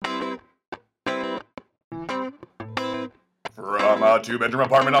From a two-bedroom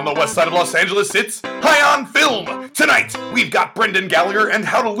apartment on the west side of Los Angeles, it's High on Film! Tonight, we've got Brenden Gallagher and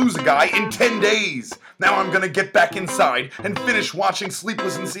How to Lose a Guy in 10 Days. Now I'm gonna get back inside and finish watching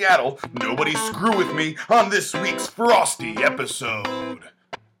Sleepless in Seattle. Nobody screw with me on this week's Frosty episode.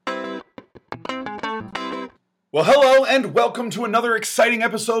 Well, hello and welcome to another exciting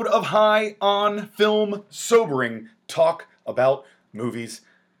episode of High on Film, sobering talk about movies.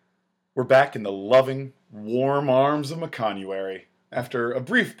 We're back in the loving, warm arms of McConuary after a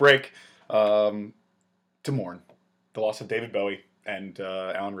brief break to mourn the loss of David Bowie and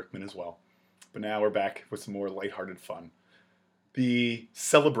Alan Rickman as well. But now we're back with some more lighthearted fun. The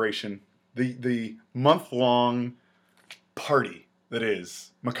celebration, the month-long party that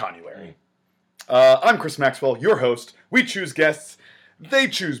is McConuary. I'm Chris Maxwell, your host. We choose guests, they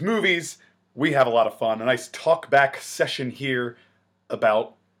choose movies. We have a lot of fun. A nice talk-back session here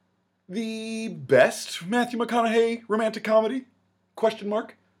about the best Matthew McConaughey romantic comedy? Question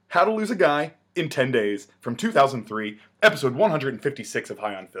mark. How to Lose a Guy in 10 Days from 2003, episode 156 of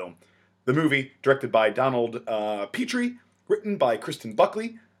High on Film. The movie, directed by Donald Petrie, written by Kristen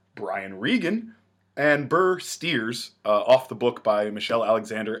Buckley, Brian Regan, and Burr Steers, off the book by Michelle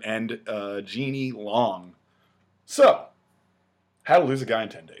Alexander and Jeannie Long. So, How to Lose a Guy in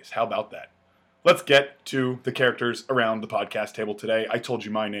 10 Days. How about that? Let's get to the characters around the podcast table today. I told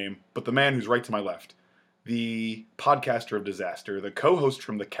you my name, but the man who's right to my left, the podcaster of disaster, the co-host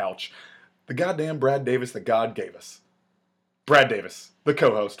from the couch, the goddamn Brad Davis that God gave us. Brad Davis, the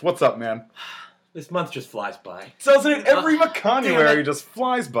co-host. What's up, man? This month just flies by. Doesn't it? Every McConuary just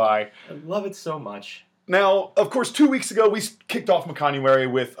flies by. I love it so much. Now, of course, 2 weeks ago, we kicked off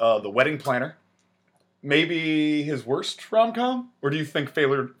McConuary with The Wedding Planner. Maybe his worst rom-com? Or do you think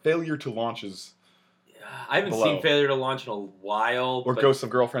Failure to Launch is I haven't below? seen Failure to Launch in a while. Or Ghosts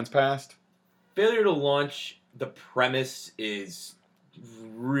of Girlfriends Past? Failure to Launch, the premise is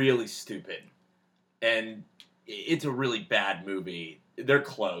really stupid. And it's a really bad movie. They're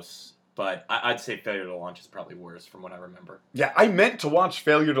close, but I'd say Failure to Launch is probably worse from what I remember. Yeah, I meant to watch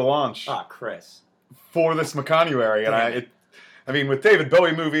Failure to Launch Chris. for this McConuary, and I mean, with David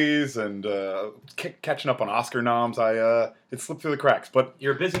Bowie movies and catching up on Oscar noms, it slipped through the cracks. But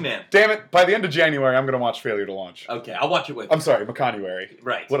You're a busy man. damn it, by the end of January, I'm going to watch Failure to Launch. Okay, I'll watch it with you. I'm sorry, McConuary.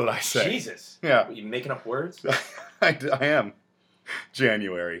 Right. What did I say? Jesus. Yeah. Are you making up words? I am.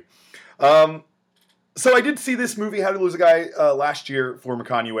 January. So I did see this movie, How to Lose a Guy, last year for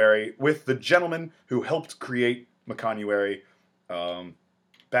McConuary with the gentleman who helped create McConuary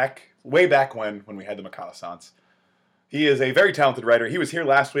way back when we had the McConaissance. He is a very talented writer. He was here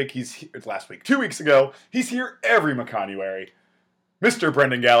last week. 2 weeks ago. He's here every McConuary. Mr.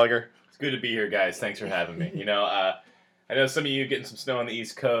 Brenden Gallagher. It's good to be here, guys. Thanks for having me. I know some of you getting some snow on the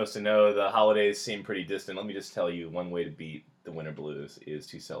East Coast. I know the holidays seem pretty distant. Let me just tell you, one way to beat the winter blues is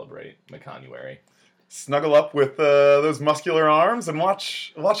to celebrate McConuary. Snuggle up with those muscular arms and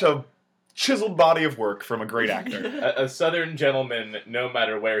watch a chiseled body of work from a great actor. A Southern gentleman, no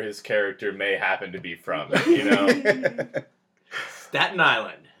matter where his character may happen to be from, Staten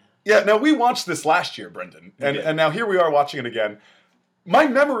Island. Yeah, no, we watched this last year, Brenden, and now here we are watching it again. My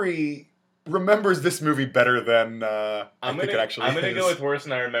memory remembers this movie better than I think it actually is. I'm going to go with worse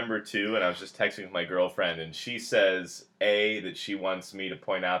than I remember, too, and I was just texting with my girlfriend, and she says, that she wants me to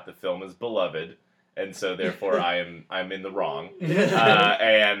point out the film is beloved, and so therefore I'm in the wrong,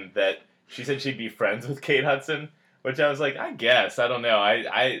 and that she said she'd be friends with Kate Hudson, which I was like, I guess. I don't know.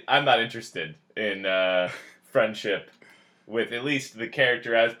 I'm not interested in friendship with at least the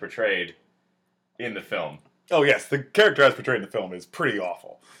character as portrayed in the film. Oh, yes. The character as portrayed in the film is pretty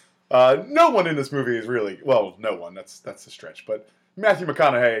awful. No one in this movie is really... Well, no one. That's a stretch. But Matthew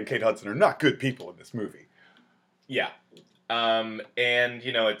McConaughey and Kate Hudson are not good people in this movie. Yeah. And,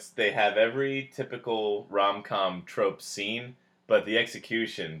 they have every typical rom-com trope scene, but the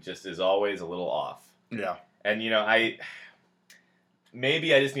execution just is always a little off. Yeah. And,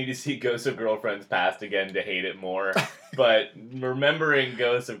 maybe I just need to see Ghosts of Girlfriends Past again to hate it more. But remembering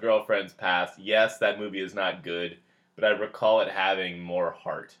Ghosts of Girlfriends Past, yes, that movie is not good, but I recall it having more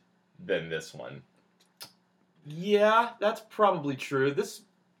heart than this one. Yeah, that's probably true. This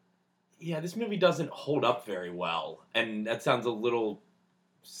movie doesn't hold up very well. And that sounds a little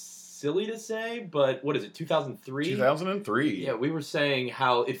silly to say, but what is it, 2003? 2003. Yeah, we were saying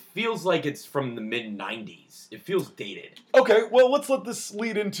how it feels like it's from the mid-90s. It feels dated. Okay, well, let's let this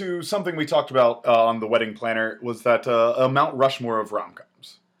lead into something we talked about on The Wedding Planner, was that a Mount Rushmore of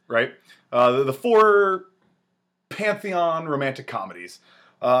rom-coms, right? The four pantheon romantic comedies.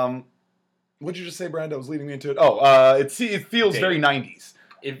 What'd you just say, Brad? I was leading me into it. Oh, it feels dated. very 90s.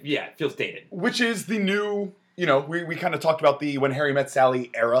 It feels dated. Which is the new we kind of talked about the When Harry Met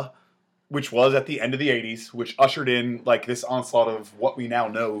Sally era, which was at the end of the 80s, which ushered in like this onslaught of what we now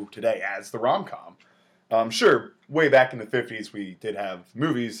know today as the rom-com. Sure, way back in the 50s, we did have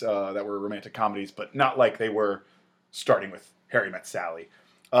movies that were romantic comedies, but not like they were starting with Harry Met Sally.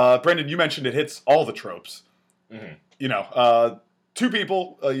 Brenden, you mentioned it hits all the tropes. Mm-hmm. Two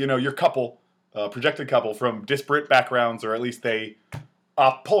people, your couple, projected couple from disparate backgrounds, or at least they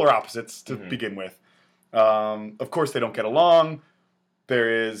polar opposites to begin with. Of course, they don't get along.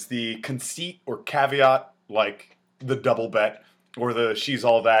 There is the conceit or caveat, like the double bet, or the she's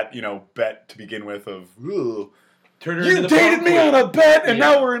all that, bet to begin with of, Turn her you into the dated me prom on a queen. bet and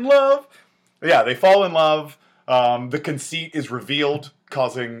now we're in love. Yeah, they fall in love. The conceit is revealed,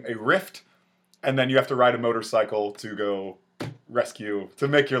 causing a rift. And then you have to ride a motorcycle to go rescue, to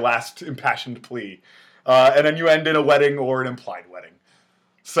make your last impassioned plea. And then you end in a wedding or an implied wedding.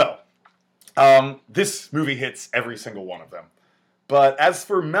 So, this movie hits every single one of them. But as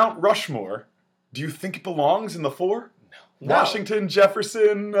for Mount Rushmore, do you think it belongs in the four? No. Washington,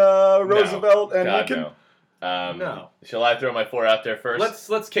 Jefferson, Roosevelt, and God, Lincoln? No. No. Shall I throw my 4 out there first?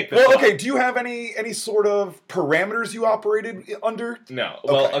 Let's kick this Well, off. okay, do you have any sort of parameters you operated under? No.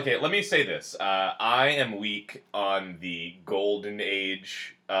 Well, okay, let me say this. I am weak on the golden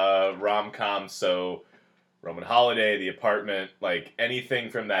age rom-com, so Roman Holiday, The Apartment, like anything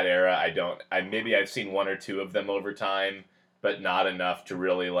from that era, maybe I've seen 1 or 2 of them over time, but not enough to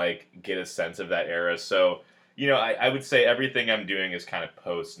really like get a sense of that era. So, I would say everything I'm doing is kind of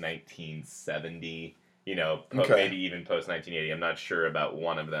post-1970, maybe even post-1980. I'm not sure about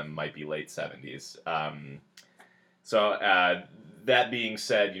one of them, might be late 70s. That being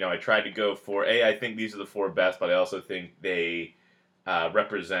said, I tried to go for, I think these are the 4 best, but I also think they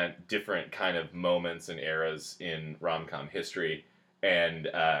represent different kind of moments and eras in rom-com history. And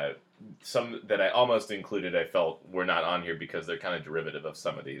some that I almost included I felt were not on here because they're kind of derivative of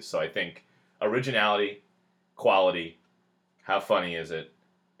some of these. So I think originality, quality, how funny is it,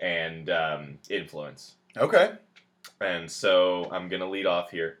 and influence. Okay. And so I'm going to lead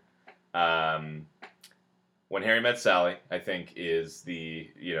off here. When Harry Met Sally, I think, is the,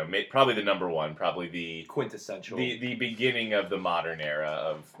 probably the number one, probably the quintessential. The beginning of the modern era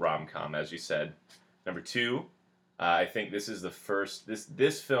of rom-com, as you said. Number 2, I think this is the first,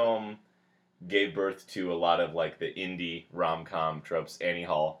 this film gave birth to a lot of like the indie rom-com tropes. Annie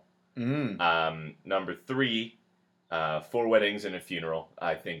Hall. Number 3, 4 Weddings and a Funeral,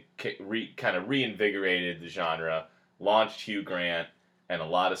 I think kind of reinvigorated the genre, launched Hugh Grant, and a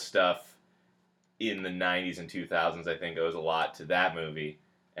lot of stuff in the 90s and 2000s, I think, owes a lot to that movie.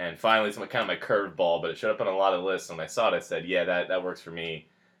 And finally, it's kind of my curveball, but it showed up on a lot of lists, and when I saw it, I said, yeah, that works for me,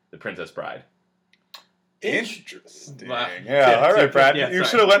 The Princess Bride. Interesting. Wow. Yeah, all right, Brad. Yeah, you sorry.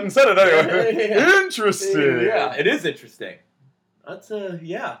 should have let him said it anyway. Yeah. Interesting. Yeah, it is interesting. That's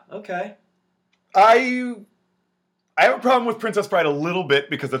okay. I have a problem with Princess Bride a little bit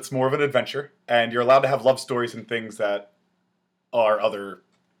because it's more of an adventure, and you're allowed to have love stories and things that are other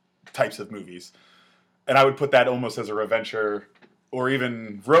types of movies. And I would put that almost as a adventure or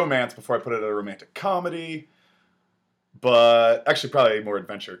even romance before I put it as a romantic comedy. But actually probably more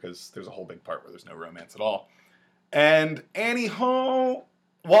adventure because there's a whole big part where there's no romance at all. And Annie Hall,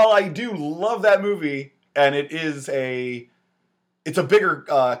 while I do love that movie, and it's a bigger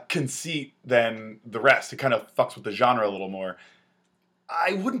conceit than the rest. It kind of fucks with the genre a little more.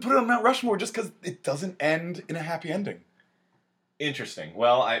 I wouldn't put it on Mount Rushmore just because it doesn't end in a happy ending. Interesting.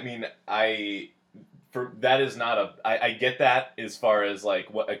 Well, I mean, I get that as far as like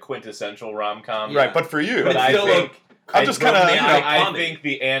what a quintessential rom-com. Right, but for you. But I think I'm just kind of, I think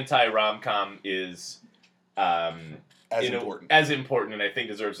the anti-rom-com is as important. As important, and I think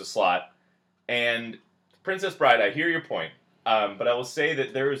deserves a slot. And Princess Bride, I hear your point. But I will say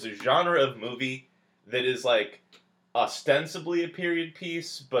that there is a genre of movie that is like ostensibly a period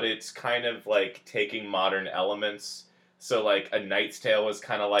piece, but it's kind of like taking modern elements. So like A Knight's Tale was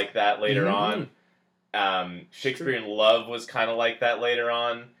kind of like that later on. Shakespeare in Love was kind of like that later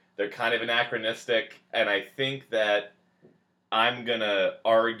on. They're kind of anachronistic, and I think that I'm gonna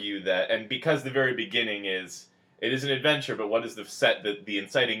argue that, and because the very beginning it is an adventure, but what is the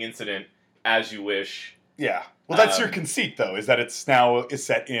inciting incident? As You Wish. Yeah. Well, that's your conceit, though, is that it's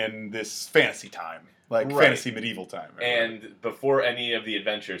set in this fantasy time, like fantasy medieval time. And before any of the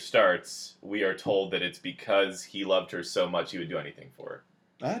adventure starts, we are told that it's because he loved her so much he would do anything for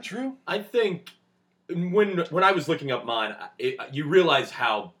her. True. I think when I was looking up mine, you realize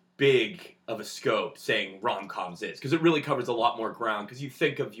how big of a scope saying rom-coms is, because it really covers a lot more ground, because you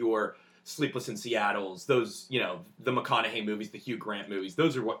think of your Sleepless in Seattle's, those, the McConaughey movies, the Hugh Grant movies,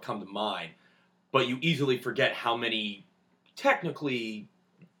 those are what come to mind. but you easily forget how many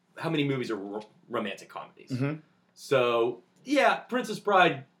movies are romantic comedies. Mm-hmm. So, yeah, Princess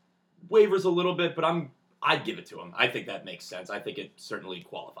Bride wavers a little bit, but I'd give it to him. I think that makes sense. I think it certainly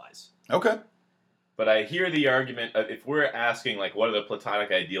qualifies. Okay. But I hear the argument, if we're asking, like, what are the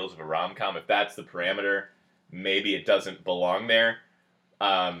platonic ideals of a rom-com, if that's the parameter, maybe it doesn't belong there.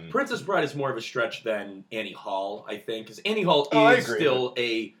 Princess Bride is more of a stretch than Annie Hall, I think, because Annie Hall is still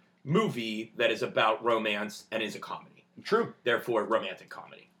a movie that is about romance and is a comedy. True. Therefore, romantic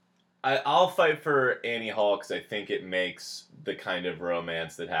comedy. I'll fight for Annie Hall because I think it makes the kind of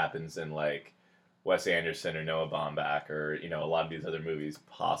romance that happens in, like, Wes Anderson or Noah Baumbach or, you know, a lot of these other movies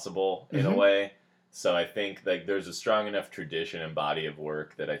possible in a way. So I think, like, there's a strong enough tradition and body of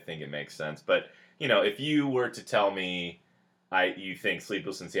work that I think it makes sense. But, you know, if you were to tell me you think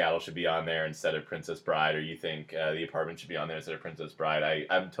Sleepless in Seattle should be on there instead of Princess Bride, or you think The Apartment should be on there instead of Princess Bride,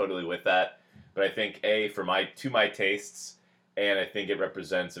 I'm totally with that. But I think, for my tastes, and I think it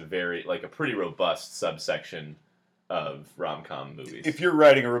represents a pretty robust subsection of rom-com movies. If you're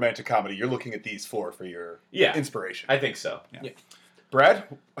writing a romantic comedy, you're looking at these four for your inspiration. I think so. Yeah. Brad,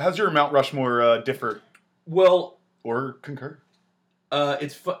 how's your Mount Rushmore differ? Well, or concur?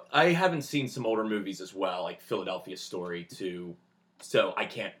 I haven't seen some older movies as well, like Philadelphia Story too, so I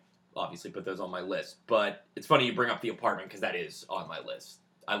can't obviously put those on my list. But it's funny you bring up The Apartment because that is on my list.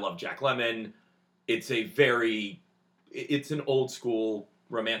 I love Jack Lemmon. It's an old school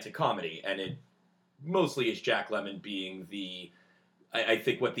romantic comedy, and it mostly is Jack Lemmon being I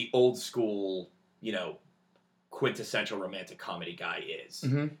think what the old school, you know, quintessential romantic comedy guy is.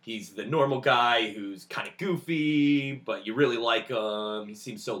 Mm-hmm. He's the normal guy who's kind of goofy, but you really like him. He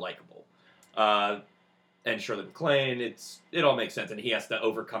seems so likable. And Shirley MacLaine, it all makes sense, and he has to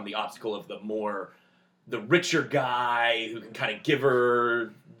overcome the obstacle of the richer guy who can kind of give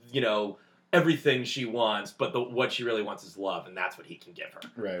her, you know, everything she wants, but what she really wants is love, and that's what he can give her.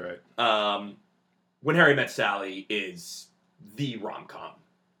 Right. When Harry Met Sally is the rom-com.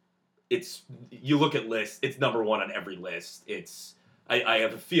 You look at lists, it's number one on every list. I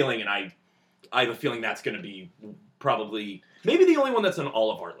have a feeling, and I have a feeling that's going to be probably maybe the only one that's on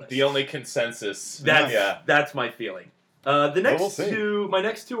all of our lists. The only consensus. That's my feeling. My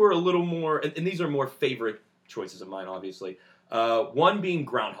next two are a little more, and these are more favorite choices of mine, obviously. One being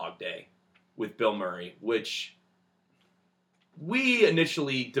Groundhog Day with Bill Murray, which we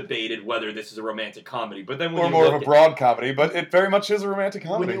initially debated whether this is a romantic comedy, but then more of a broad comedy, but it very much is a romantic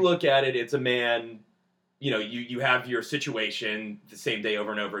comedy. When you look at it, it's a man, you know, you have your situation the same day over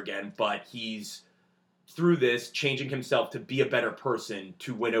and over again, but he's through this changing himself to be a better person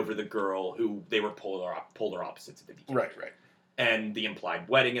to win over the girl who they were polar opposites at the beginning. Right. And the implied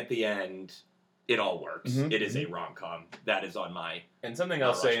wedding at the end, it all works. Mm-hmm. It is a rom-com. That is on my And something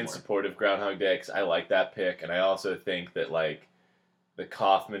I'll say in support of Groundhog Day, because I like that pick, and I also think that, like, the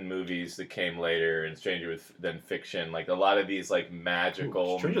Kaufman movies that came later and Stranger Than Fiction, like, a lot of these, like,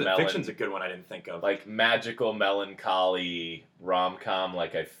 magical... Stranger Than Fiction's a good one I didn't think of. Like, magical, melancholy rom-com,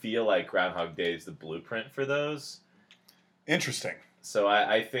 like, I feel like Groundhog Day is the blueprint for those. Interesting. So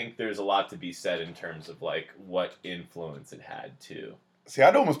I think there's a lot to be said in terms of, like, what influence it had, too. See,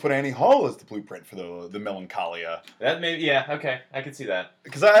 I'd almost put Annie Hall as the blueprint for the melancholia. That maybe, yeah, okay, I could see that.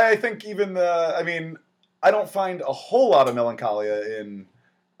 Because I think even I don't find a whole lot of melancholia in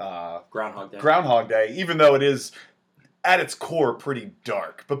Groundhog Day, even though it is at its core pretty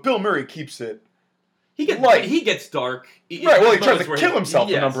dark. But Bill Murray keeps it light. He gets dark. Right, well, he tries to kill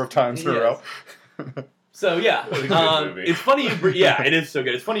himself a number of times in a row. So, yeah. Movie. It's funny it is so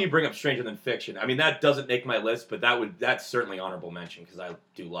good. It's funny you bring up Stranger Than Fiction. I mean, that doesn't make my list, but that's certainly honorable mention because I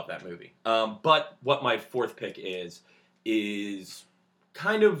do love that movie. But what my fourth pick is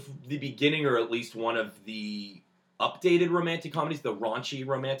kind of the beginning, or at least one of the updated romantic comedies, the raunchy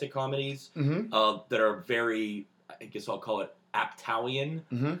romantic comedies, that are very, I guess I'll call it Apatowian,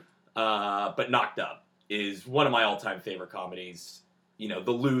 but knocked up, is one of my all-time favorite comedies. You know,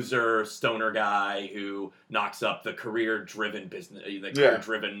 the loser stoner guy who knocks up the career-driven business,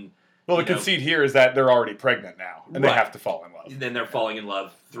 career-driven. Well, the conceit here is that they're already pregnant now, and they have to fall in love. Then they're falling in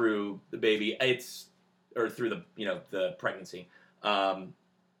love through the baby. Through the pregnancy.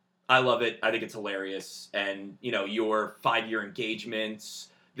 I love it. I think it's hilarious. And, you know, your 5-year engagements.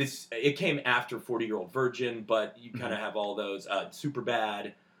 It came after 40-Year-Old Virgin, but you kind of have all those.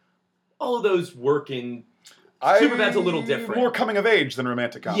 Superbad. All of those work in. Superbad's a little different. More coming of age than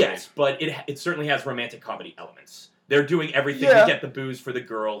romantic comedy. Yes, but it certainly has romantic comedy elements. They're doing everything to get the booze for the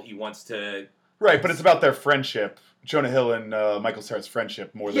girl. He wants to. Right, but it's about their friendship. Jonah Hill and Michael Cera's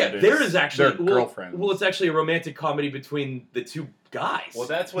friendship more than it is there is actually their girlfriend. Well, it's actually a romantic comedy between the two guys. Well,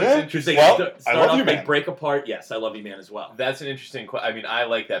 that's what's Yeah. interesting. Well, start I love off, you, they man. break apart. Yes, I love you, man, as well. That's an interesting I mean, I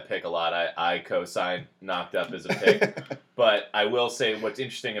like that pick a lot. I co-sign Knocked Up as a pick. But I will say what's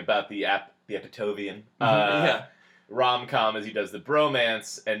interesting about the Apatovian Yeah. rom-com is he does the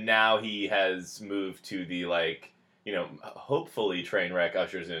bromance, and now he has moved to the, like, you know, hopefully Trainwreck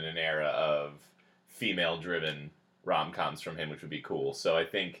ushers in an era of female-driven rom-coms from him, which would be cool. So I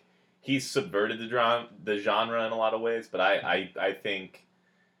think he's subverted the genre in a lot of ways, but I think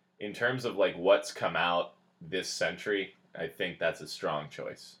in terms of, like, what's come out this century, I think that's a strong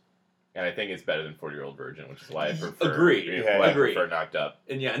choice. And I think it's better than 40-Year-Old Virgin, which is why I prefer Agreed. why I Agreed. prefer Knocked Up.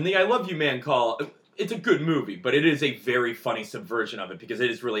 And yeah, and the I Love You Man call, it's a good movie, but it is a very funny subversion of it because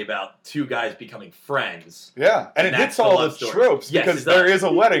it is really about two guys becoming friends. Yeah, and it that's hits the all love the story. tropes Yes, because it does. there is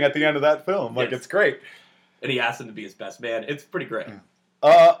a wedding at the end of that film. Like, Yes. it's great. And he asks him to be his best man. It's pretty great.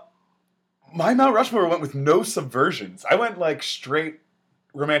 My Mount Rushmore went with no subversions. I went, like, straight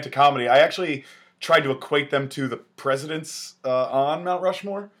romantic comedy. I actually tried to equate them to the presidents on Mount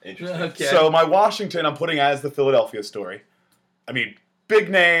Rushmore. Interesting. Okay. So my Washington I'm putting as the Philadelphia story. I mean, big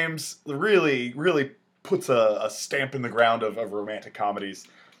names, really, really puts a stamp in the ground of romantic comedies.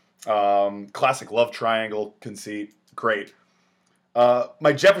 Classic love triangle conceit, great.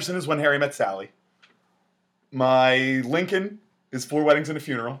 My Jefferson is When Harry Met Sally. My Lincoln is Four Weddings and a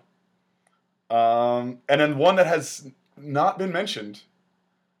Funeral. And then one that has not been mentioned,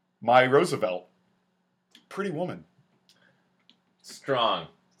 my Roosevelt, Pretty Woman. Strong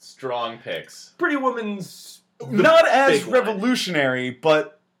picks. Pretty Woman's Not as big one. revolutionary,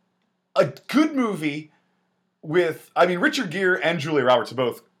 but a good movie with, I mean, Richard Gere and Julia Roberts are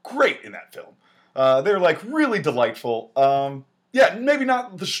both great in that film. They're, like, really delightful. Yeah, maybe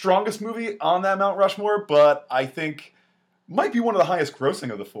not the strongest movie on that Mount Rushmore, but I think might be one of the highest grossing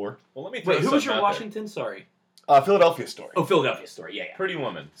of the four. Well, let me throw Wait, who was something your out Washington? Sorry. Philadelphia Story. Oh, Philadelphia Story. Yeah, there. yeah. Pretty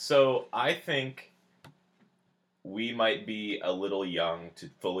Woman. So I think we might be a little young to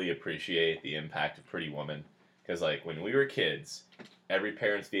fully appreciate the impact of Pretty Woman. Because, like, when we were kids, every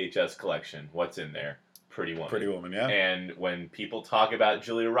parent's VHS collection, what's in there? Pretty Woman. Pretty Woman, yeah. And when people talk about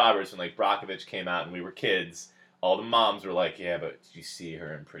Julia Roberts, when, like, Brockovich came out and we were kids, all the moms were like, yeah, but did you see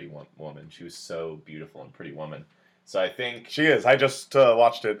her in Pretty Woman? She was so beautiful in Pretty Woman. So I think... She is. I just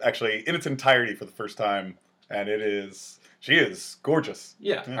watched it, actually, in its entirety for the first time, and she is gorgeous.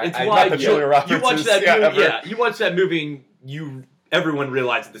 Yeah, Yeah. it's I- why not that Julia Roberts you watch is- that yeah, movie. ever. Yeah, you watch that movie. Everyone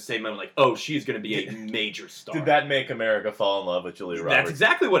realized at the same moment, like, oh, she's going to be a major star. Did that make America fall in love with Julia Roberts? That's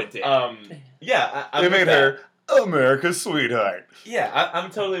exactly what it did. Yeah, I'm They with made that. her America's sweetheart. Yeah, I'm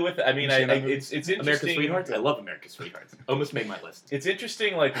totally with it. I mean, You seen that movie? it's interesting. America's Sweethearts. I love America's Sweethearts. Almost made my list. It's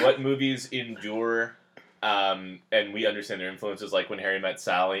interesting, like, what movies endure, and we understand their influences, like When Harry Met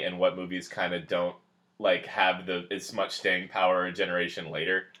Sally, and what movies kind of don't, like, have as much staying power a generation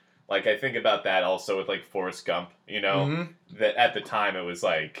later. Like, I think about that also with, like, Forrest Gump, you know? Mm-hmm. That at the time it was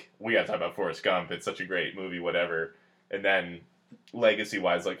like, we gotta talk about Forrest Gump, it's such a great movie, whatever. And then,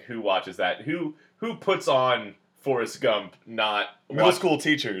 legacy-wise, like, who watches that? Who puts on Forrest Gump, not... Middle school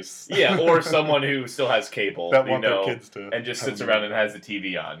teachers. Yeah, or someone who still has cable, that you want know, their kids to... and just have sits them. around and has the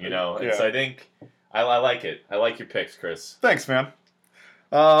TV on, you know? And Yeah. so I think, I like it. I like your picks, Chris. Thanks, man.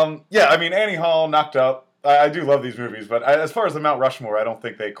 Yeah, I mean, Annie Hall, Knocked Up. I do love these movies, but as far as the Mount Rushmore, I don't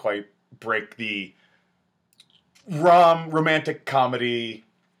think they quite break the romantic comedy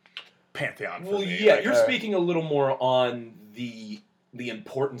pantheon for Well, me. yeah, Like, you're speaking a little more on the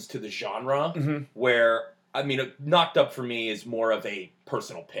importance to the genre, Mhm. where I mean, Knocked Up for me is more of a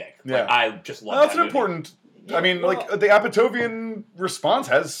personal pick. Like, Yeah. I just love That's that an movie. important... Yeah, I mean, well- like, the Apatovian response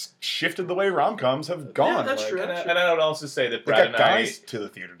has shifted the way rom-coms have gone. Yeah, that's like, true. And I would also say that They Brad got and guys to the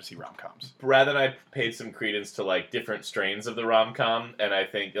theater to see rom-coms. I paid some credence to, like, different strains of the rom-com, and I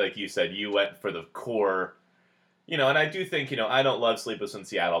think, like you said, you went for the core, you know, and I do think, you know, I don't love Sleepless in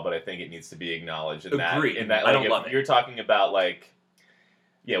Seattle, but I think it needs to be acknowledged in Agreed. that, I like, don't if love it. you're talking about, like,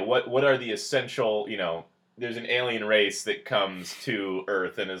 yeah, what are the essential, you know, there's an alien race that comes to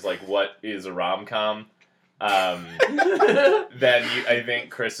Earth and is like, what is a rom-com? Then I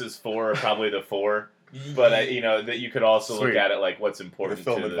think Chris's four are probably the four. But, you know, that you could also Sweet. look at it like what's The important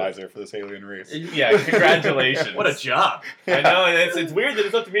film to advisor for this alien race. Yeah, congratulations. What a job! I know, and it's weird that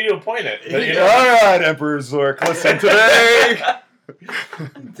it's up to me to appoint it. But, you know, All right, Emperor Zork, listen today.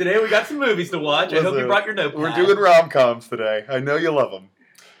 Today we got some movies to watch. I hope you Listen, brought your notepad. We're doing rom-coms today. I know you love them.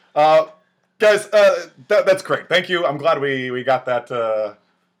 Guys, that's great. Thank you. I'm glad we got that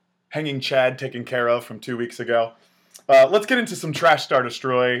hanging Chad taken care of from 2 weeks ago. Let's get into some Trash Star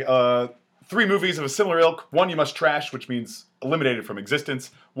Destroy. 3 movies of a similar ilk. One you must trash, which means eliminated from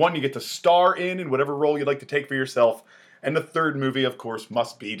existence. One you get to star in whatever role you'd like to take for yourself. And the third movie, of course,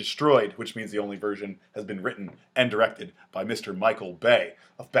 must be Destroyed, which means the only version has been written and directed by Mr. Michael Bay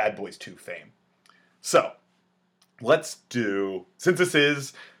of Bad Boys 2 fame. So, let's do, since this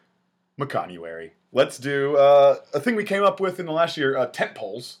is McConuary, let's do a thing we came up with in the last year, tent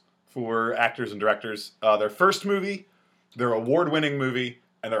poles for actors and directors. Their first movie, their award-winning movie,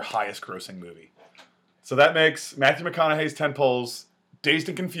 and their highest-grossing movie. So that makes Matthew McConaughey's tent poles Dazed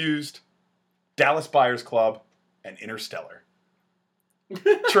and Confused, Dallas Buyers Club, and Interstellar.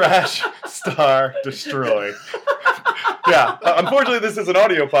 Trash, star, destroy. Yeah, unfortunately this is an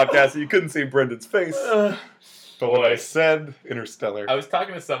audio podcast, so you couldn't see Brendan's face. But when I said Interstellar... I was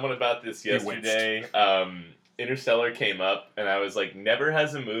talking to someone about this yesterday. Interstellar came up, and I was like, never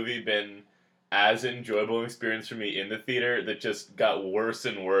has a movie been as enjoyable an experience for me in the theater that just got worse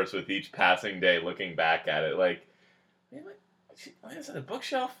and worse with each passing day looking back at it. Like, why is that a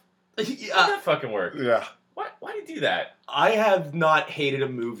bookshelf? How did that fucking work? Yeah. Why do you do that? I have not hated a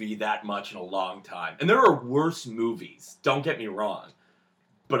movie that much in a long time. And there are worse movies, don't get me wrong.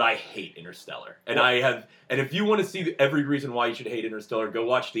 But I hate Interstellar. And if you want to see every reason why you should hate Interstellar, go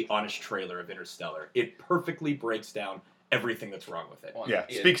watch the honest trailer of Interstellar. It perfectly breaks down everything that's wrong with it. Yeah,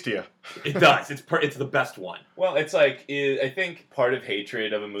 speaks to you. It does. It's the best one. Well, it's like, I think part of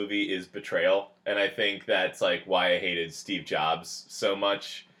hatred of a movie is betrayal. And I think that's like why I hated Steve Jobs so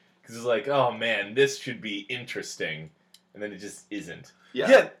much. Because it's like, oh man, this should be interesting. And then it just isn't.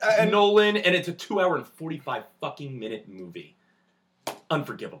 Yeah, and Nolan, and it's a 2-hour and 45 fucking minute movie.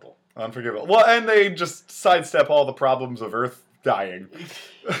 Unforgivable. Well, and they just sidestep all the problems of Earth dying.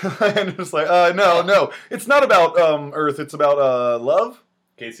 And it's like, no. It's not about Earth, it's about love.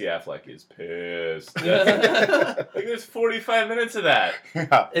 Casey Affleck is pissed. Like, there's 45 minutes of that.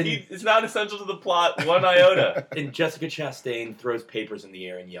 Yeah. It's not essential to the plot, one iota. And Jessica Chastain throws papers in the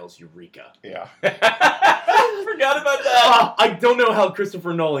air and yells, Eureka. Yeah. Forgot about that. I don't know how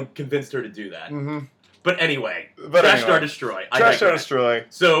Christopher Nolan convinced her to do that. Mm-hmm. But anyway, Trash, Star, Destroy. Trash, Star, Destroy.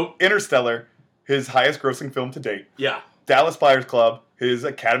 So, Interstellar, his highest grossing film to date. Yeah. Dallas Buyers Club, his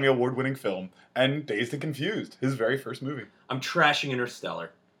Academy Award winning film. And Dazed and Confused, his very first movie. I'm trashing Interstellar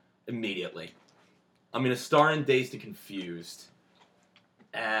immediately. I'm going to star in Dazed and Confused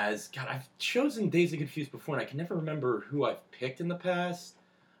as... God, I've chosen Dazed and Confused before, and I can never remember who I've picked in the past.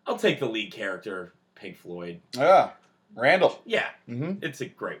 I'll take the lead character, Pink Floyd. Yeah. Randall. Yeah. Mm-hmm. It's a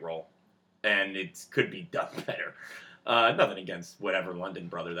great role. And it could be done better. Nothing against whatever London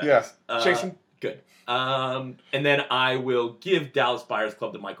brother that is. Jason. Good. And then I will give Dallas Buyers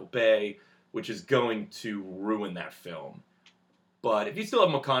Club to Michael Bay, which is going to ruin that film. But if you still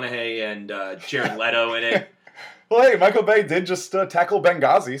have McConaughey and Jared Leto in it... Well, hey, Michael Bay did just tackle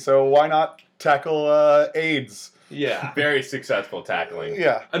Benghazi, so why not tackle AIDS? Yeah. Very successful tackling.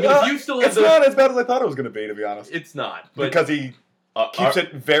 Yeah. I mean, if you still have it's not as bad as I thought it was going to be, to be honest. It's not. But because he keeps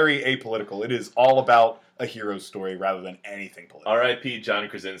it very apolitical. It is all about a hero's story rather than anything political. R.I.P. John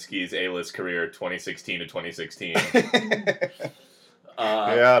Krasinski's A-list career 2016 to 2016.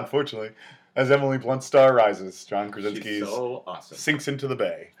 Yeah, unfortunately. As Emily Blunt's star rises, John Krasinski so awesome. Sinks into the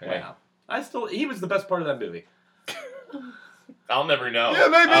bay. Wow. He was the best part of that movie. I'll never know. Yeah,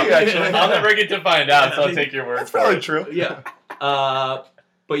 maybe, actually. I'll never get to find out, so I'll take your word That's for probably it. true. Yeah.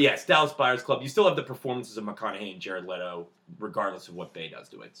 But yes, Dallas Buyers Club. You still have the performances of McConaughey and Jared Leto, regardless of what Bay does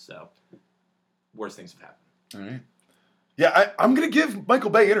to it. So, worst things have happened. All right. Yeah, I'm going to give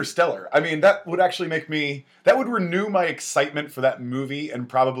Michael Bay Interstellar. I mean, that would actually that would renew my excitement for that movie and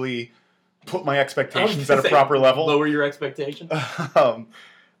probably put my expectations at a proper level. Lower your expectations?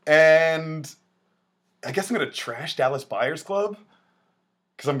 And I guess I'm going to trash Dallas Buyers Club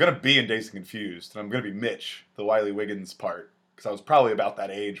because I'm going to be in Dazed and Confused, and I'm going to be Mitch, the Wiley Wiggins part, because I was probably about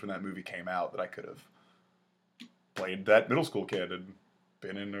that age when that movie came out that I could have played that middle school kid and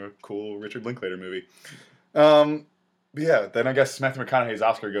been in a cool Richard Linklater movie. Yeah, then I guess Matthew McConaughey's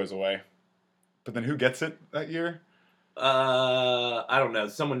Oscar goes away. But then who gets it that year? I don't know.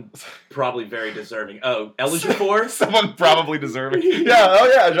 Someone probably very deserving. Oh, Ejiofor? Someone probably deserving.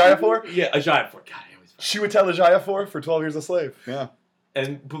 Yeah, Ejiofor? Yeah, Ejiofor. God, I always... Chiwetel Ejiofor for 12 Years a Slave. Yeah.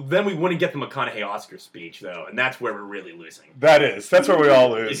 But then we wouldn't get the McConaughey Oscar speech, though, and that's where we're really losing. That's where we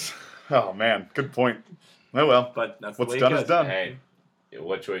all lose. Oh, man, good point. Oh, well. But that's what's done is done. Hey,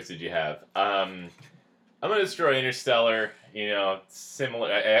 what choice did you have? I'm going to destroy Interstellar. You know,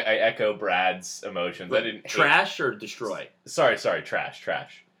 similar. I echo Brad's emotions. But I didn't trash or destroy. Sorry,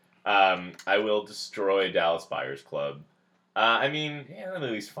 trash. I will destroy Dallas Buyers Club. I mean, yeah, the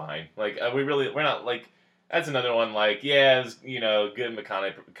movie's fine. Like, we're not like. That's another one. Like, yeah, it was, good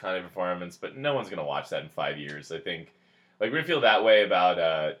McConaughey performance, but no one's gonna watch that in 5 years. I think Like, we feel that way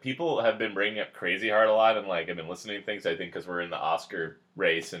about, people have been bringing up Crazy Heart a lot, and, like, I've been listening to things, I think, because we're in the Oscar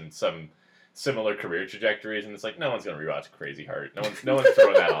race and some similar career trajectories, and it's like, no one's going to rewatch Crazy Heart. No one's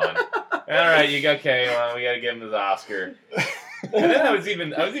throwing that on. Alright, we got we got to give him his Oscar. And then I was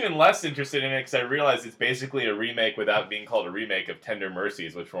even less interested in it, because I realized it's basically a remake without being called a remake of Tender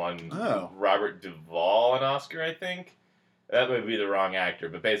Mercies, which won Robert Duvall an Oscar, I think. That would be the wrong actor,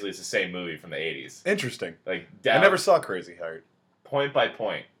 but basically it's the same movie from the 80s. Interesting. Like, I never saw Crazy Heart. Point by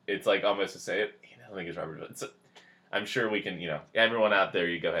point. It's like almost the same. I don't think it's Robert Duvall. I'm sure we can, everyone out there,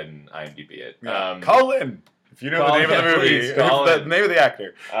 you go ahead and IMDb it. Yeah. Call in if you know the name of the movie. Please, the name of the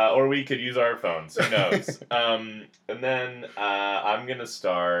actor. Or we could use our phones. Who knows? And then I'm going to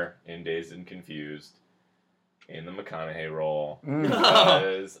star in Dazed and Confused in the McConaughey role.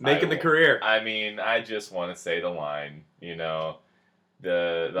 Making the career. I mean, I just want to say the line, Which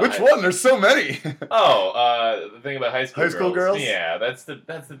one? There's so many. The thing about high school girls? Yeah, that's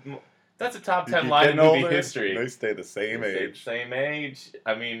a top 10 line in movie history. They stay the same age. Same age.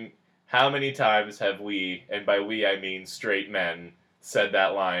 I mean, how many times have we, and by we I mean straight men, said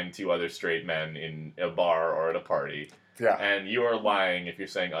that line to other straight men in a bar or at a party? Yeah. And you are lying if you're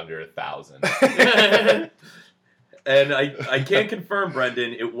saying under 1,000. And I can confirm,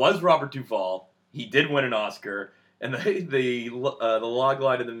 Brendan, it was Robert Duvall. He did win an Oscar. And the log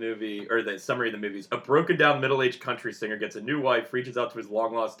line of the movie, or the summary of the movie is, a broken down middle-aged country singer gets a new wife, reaches out to his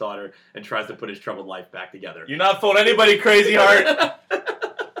long-lost daughter, and tries to put his troubled life back together. You're not fooling anybody, Crazy Heart.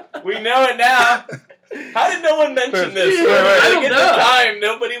 We know it now. How did no one mention this? I don't know. At the time,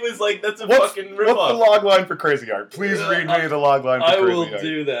 nobody was like, that's a fucking ripoff. What's the log line for Crazy Heart? Please read me the log line for Crazy Heart. I will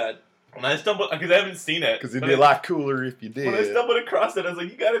do that. When I stumbled, because I haven't seen it. Because it'd be a lot cooler if you did. When I stumbled across it, I was like,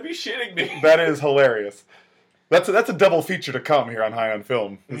 you gotta be shitting me. That is hilarious. That's a double feature to come here on High on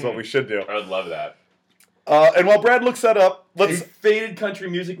Film, is what we should do. I would love that. And while Brad looks that up, A faded country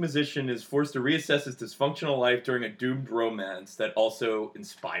music musician is forced to reassess his dysfunctional life during a doomed romance that also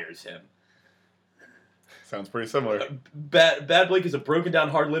inspires him. Sounds pretty similar. Bad Blake is a broken down,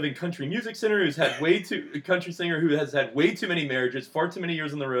 hard living country music singer who has had way too many marriages, far too many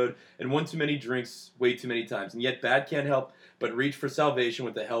years on the road, and one too many drinks way too many times. And yet Bad can't help but reach for salvation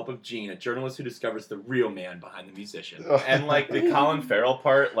with the help of Gene, a journalist who discovers the real man behind the musician. And like the Colin Farrell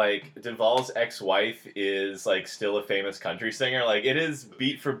part, like Duvall's ex-wife is like still a famous country singer. Like it is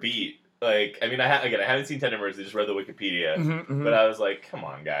beat for beat. Like, I mean, I haven't seen Tender Mercies, I just read the Wikipedia. But I was like, come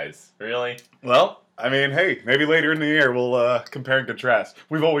on, guys. Really? Well, I mean, hey, maybe later in the year we'll compare and contrast.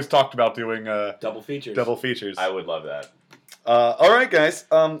 We've always talked about doing double features. I would love that. All right, guys.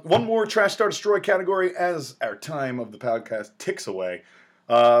 One more Trash Star Destroy category as our time of the podcast ticks away.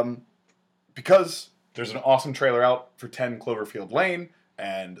 Because there's an awesome trailer out for 10 Cloverfield Lane,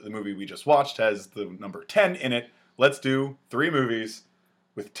 and the movie we just watched has the number 10 in it. Let's do 3 movies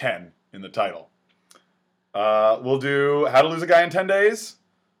with 10 in the title. We'll do How to Lose a Guy in 10 Days.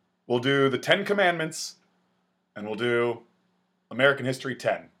 We'll do The 10 Commandments. And we'll do American History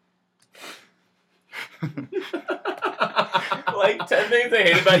 10. Like 10 Things I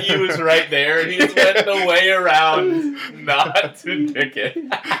Hate About You is right there, and he just went the way around not to pick it.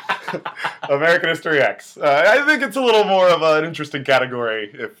 American History X. I think it's a little more of an interesting category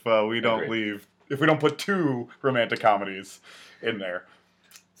if we don't put 2 romantic comedies in there.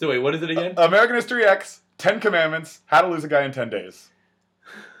 So wait, what is it again? American History X, 10 Commandments, How to Lose a Guy in 10 Days.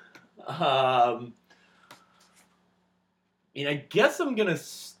 I mean, I guess I'm gonna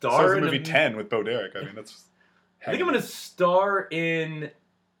star So is the in movie 10 with Bo Derek. I mean, that's... I think I'm gonna star in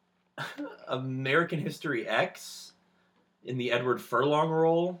American History X in the Edward Furlong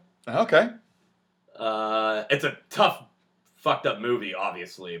role. Okay. It's a tough, fucked up movie,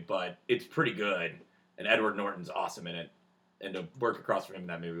 obviously, but it's pretty good. And Edward Norton's awesome in it. And to work across from him in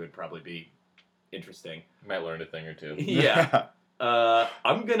that movie would probably be interesting. You might learn a thing or two. Yeah.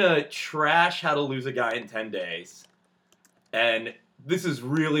 I'm gonna trash How to Lose a Guy in 10 Days. And this is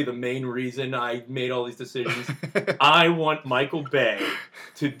really the main reason I made all these decisions. I want Michael Bay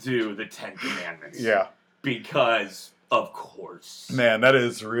to do the 10 Commandments. Yeah. Because, of course. Man, that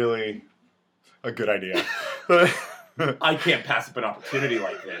is really a good idea. I can't pass up an opportunity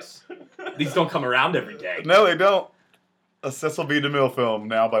like this. These don't come around every day. No, they don't. A Cecil B. DeMille film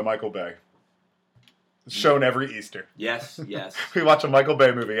now by Michael Bay. It's shown every Easter. Yes, yes. We watch a Michael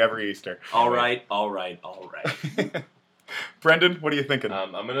Bay movie every Easter. All right. Brendan, what are you thinking?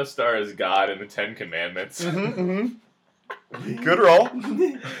 I'm going to star as God in the 10 Commandments. Good roll.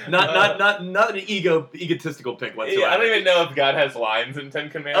 Not an egotistical pick whatsoever. Yeah, I don't even know if God has lines in 10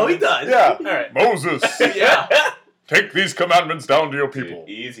 Commandments. Oh, he does. Yeah. All right. Moses. Yeah. Take these commandments down to your people. Dude,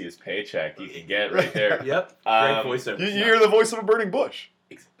 easiest paycheck you can get right there. Yep. Great voiceover. You hear the voice of a burning bush.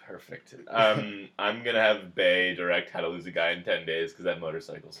 It's perfect. I'm going to have Bay direct How to Lose a Guy in 10 Days because that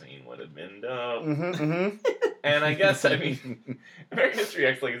motorcycle scene would have been dope. And I guess, I mean, American History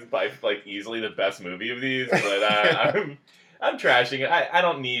X is by easily the best movie of these, but I'm trashing it. I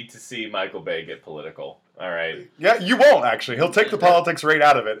don't need to see Michael Bay get political. All right. Yeah, you won't, actually. He'll take the politics right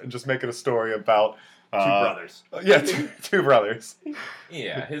out of it and just make it a story about... two brothers. Yeah, two brothers.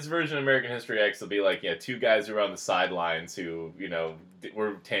 Yeah, his version of American History X will be like, two guys who are on the sidelines who,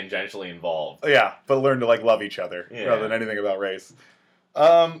 were tangentially involved. Yeah, but learn to, love each other rather than anything about race.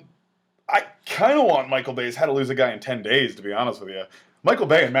 I kind of want Michael Bay's How to Lose a Guy in 10 Days, to be honest with you. Michael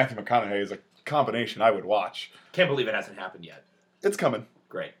Bay and Matthew McConaughey is a combination I would watch. Can't believe it hasn't happened yet. It's coming.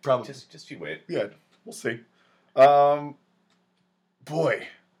 Great. Probably. Just you wait. Yeah, we'll see. Boy.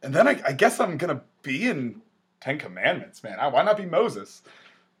 And then I guess I'm going to be in 10 Commandments, man. Why not be Moses?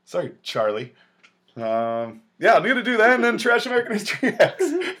 Sorry, Charlie. Yeah, I'm going to do that and then trash American History X.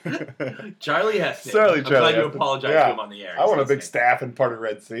 Charlie Heston. Sorry, I'm Charlie glad you Heston. apologized to him on the air. I want a big staff and part of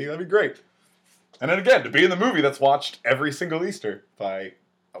Red Sea. That'd be great. And then again, to be in the movie that's watched every single Easter by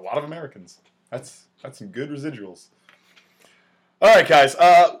a lot of Americans. That's some good residuals. All right, guys.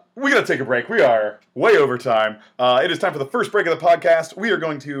 We got to take a break. We are way over time. It is time for the first break of the podcast. We are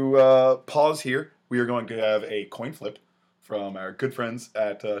going to pause here. We are going to have a coin flip from our good friends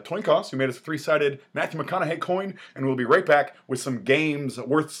at Toyncost, who made us a 3-sided Matthew McConaughey coin, and we'll be right back with some games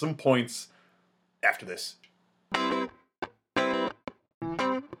worth some points after this.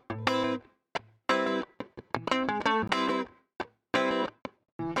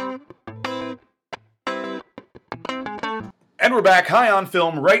 And we're back, high on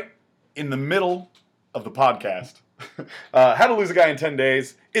film, right in the middle of the podcast. How to Lose a Guy in 10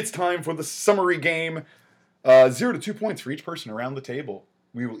 Days. It's time for the summary game. 0 to 2 points for each person around the table.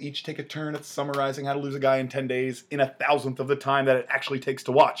 We will each take a turn at summarizing How to Lose a Guy in 10 Days in 1,000th of the time that it actually takes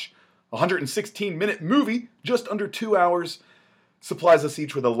to watch. A 116-minute movie, just under 2 hours, supplies us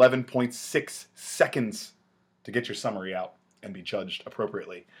each with 11.6 seconds to get your summary out and be judged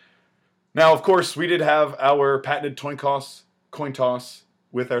appropriately. Now, of course, we did have our patented Toyncost coin toss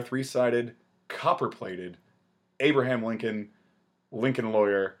with our 3-sided, copper-plated Abraham Lincoln, Lincoln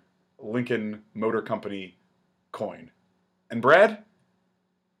Lawyer, Lincoln Motor Company coin. And Brad,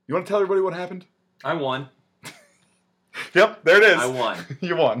 you want to tell everybody what happened? I won. Yep, there it is. I won.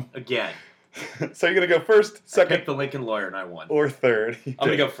 You won. Again. So you're going to go first, I second, picked the Lincoln Lawyer and I won. or third. I'm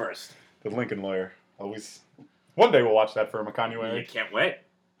going to go first. The Lincoln Lawyer. Always. One day we'll watch that for McConuary. You can't wait.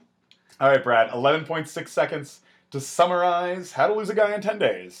 All right, Brad. 11.6 seconds to summarize How to Lose a Guy in 10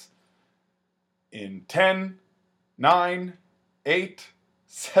 Days. In 10, 9, 8,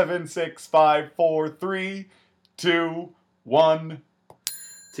 7, 6, 5, 4, 3, 2, 1.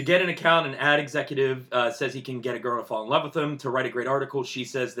 To get an account, an ad executive says he can get a girl to fall in love with him. To write a great article, she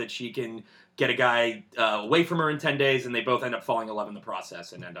says that she can get a guy away from her in 10 days, and they both end up falling in love in the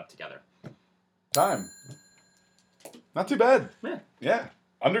process and end up together. Time. Not too bad. Yeah. Yeah.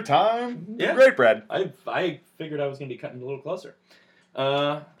 Under time. Yeah. Great, Brad. I figured I was going to be cutting a little closer.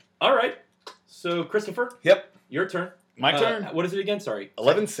 All right. So, Christopher. Yep. Your turn. My turn. What is it again? Sorry.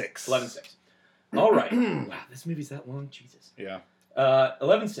 11.6. 11.6. All right. Wow, this movie's that long? Jesus. Yeah.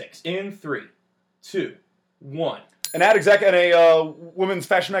 11.6. In 3, 2, 1. An ad exec and a women's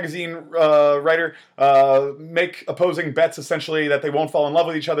fashion magazine writer make opposing bets, essentially, that they won't fall in love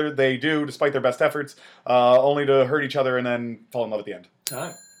with each other. They do, despite their best efforts, only to hurt each other and then fall in love at the end.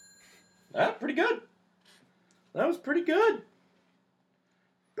 Time. Pretty good. That was pretty good.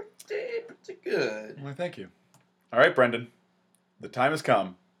 Pretty good. Well, thank you. All right, Brenden. The time has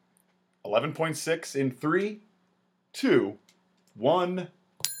come. 11.6 in 3, 2, 1.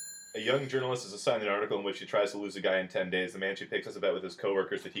 A young journalist is assigned an article in which he tries to lose a guy in 10 days. The man she picks has a bet with his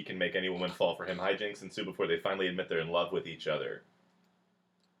coworkers that he can make any woman fall for him. Hijinks ensue before they finally admit they're in love with each other.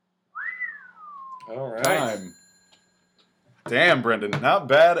 All right. Time. Damn, Brenden. Not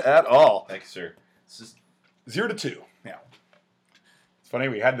bad at all. Thank you, sir. 0 to 2. Yeah. It's funny,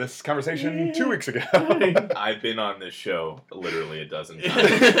 we had this conversation 2 weeks ago. I've been on this show literally a dozen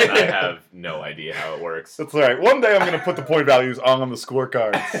times, and I have no idea how it works. That's all right. One day I'm going to put the point values on the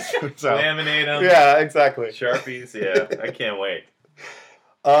scorecards. So, Laminate them. yeah, exactly. Sharpies, yeah. I can't wait.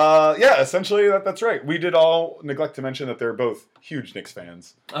 Yeah, essentially, that's right. We did all neglect to mention that they're both huge Knicks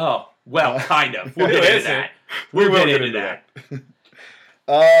fans. Oh, well, kind of. We'll get into that. We will We'll get into that.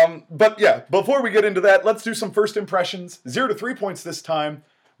 But yeah, before we get into that, let's do some first impressions. 0 to 3 points this time.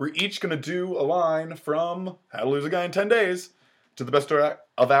 We're each going to do a line from How to Lose a Guy in 10 Days to the best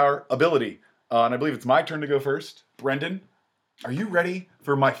of our ability. And I believe it's my turn to go first. Brenden, are you ready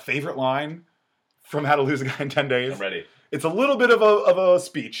for my favorite line from How to Lose a Guy in 10 Days? I'm ready. It's a little bit of a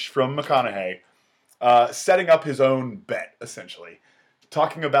speech from McConaughey, setting up his own bet, essentially.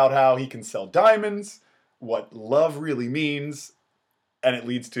 Talking about how he can sell diamonds, what love really means, and it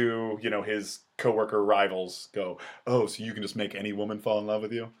leads to, his coworker rivals go, oh, so you can just make any woman fall in love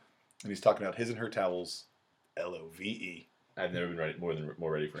with you? And he's talking about his and her towels, LOVE. I've never been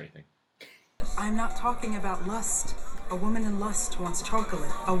more ready for anything. I'm not talking about lust. A woman in lust wants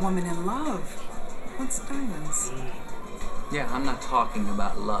chocolate. A woman in love wants diamonds. Yeah, I'm not talking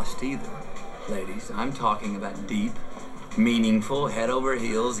about lust either, ladies. I'm talking about deep, meaningful, head over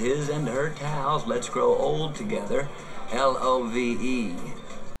heels, his and her towels. Let's grow old together. LOVE.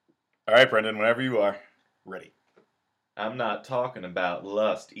 All right, Brenden, whenever you are, ready. I'm not talking about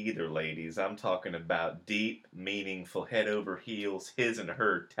lust either, ladies. I'm talking about deep, meaningful, head over heels, his and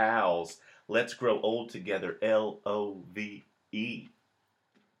her towels. Let's grow old together. LOVE.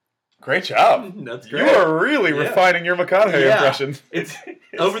 Great job. That's great. You are really refining your McConaughey impression. It's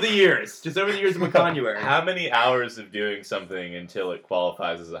over the years. Just over the years of McConuary. How many hours of doing something until it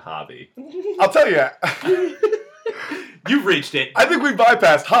qualifies as a hobby? I'll tell you. You've reached it. I think we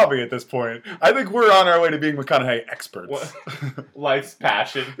bypassed hobby at this point. I think we're on our way to being McConaughey experts. Life's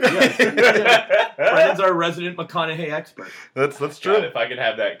passion. Brendan's our resident McConaughey expert. That's true. God, if I could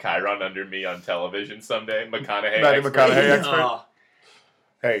have that chyron under me on television someday, McConaughey Matthew expert. McConaughey expert.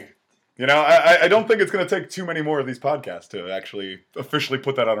 Hey, I don't think it's going to take too many more of these podcasts to actually officially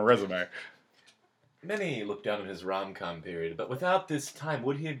put that on a resume. Many look down on his rom-com period, but without this time,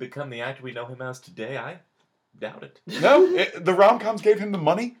 would he have become the actor we know him as today? I doubt it. No, the rom-coms gave him the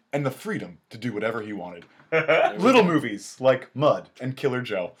money and the freedom to do whatever he wanted. Little movies like Mud and Killer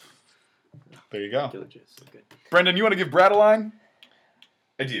Joe. There you go. Killer Joe's so good. Brenden, you want to give Brad a line?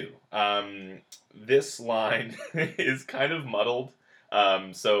 I do. This line is kind of muddled,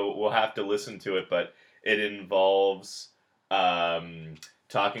 so we'll have to listen to it, but it involves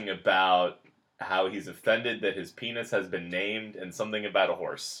talking about how he's offended that his penis has been named and something about a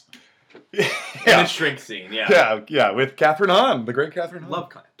horse. Yeah. In the shrink scene, Yeah, with Catherine Hahn, the great Catherine Hahn. Love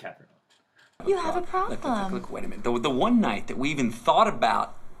Catherine. You have a problem. Look, wait a minute. The one night that we even thought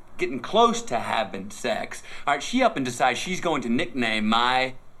about getting close to having sex, all right, she up and decides she's going to nickname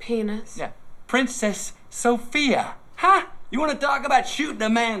my... Penis. Yeah, Princess Sophia. Huh? You want to talk about shooting a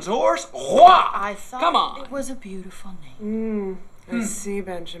man's horse? Wha! I thought Come on. it was a beautiful name. I see,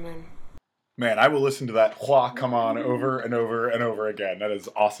 Benjamin. Man, I will listen to that "Wha" come on over and over and over again. That is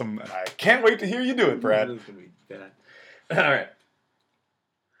awesome, and I can't wait to hear you do it, Brad. This is gonna be bad. All right.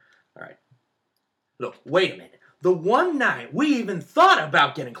 Look, wait a minute. The one night we even thought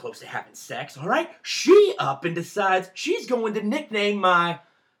about getting close to having sex, all right? She up and decides she's going to nickname my...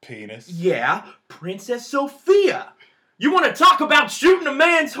 Penis. Yeah, Princess Sophia. You want to talk about shooting a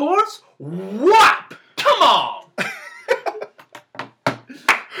man's horse? Whop! Come on!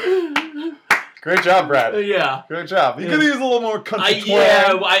 Great job, Brad. Yeah. Great job. You could use a little more country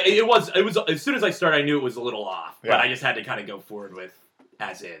twang. It was as soon as I started, I knew it was a little off, Yeah. but I just had to kind of go forward with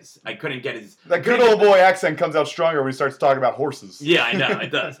as is. I couldn't get his... That good old boy accent comes out stronger when he starts talking about horses. Yeah, I know,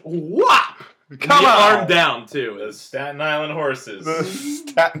 it does. Whop! Come the on! arm down, too. Those Staten Island horses. The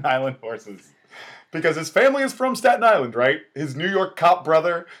Staten Island horses. Because his family is from Staten Island, right? His New York cop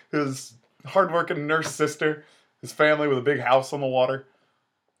brother, his hardworking nurse sister, his family with a big house on the water.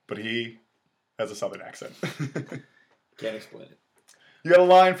 But he has a southern accent. Can't explain it. You got a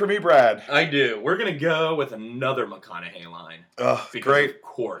line for me, Brad? I do. We're going to go with another McConaughey line. Because Great. Of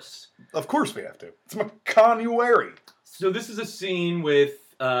course. Of course we have to. It's McConuary. So this is a scene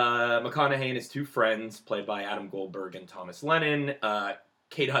with McConaughey and his two friends, played by Adam Goldberg and Thomas Lennon.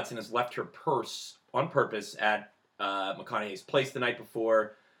 Kate Hudson has left her purse on purpose at McConaughey's place the night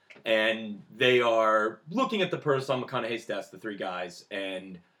before, and they are looking at the purse on McConaughey's desk, the three guys,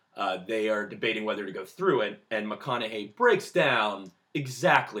 and they are debating whether to go through it, and McConaughey breaks down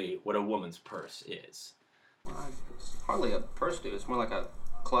exactly what a woman's purse is. It's hardly a purse, dude. It's more like a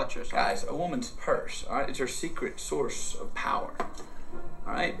clutch or something. Guys, a woman's purse, all right, it's her secret source of power.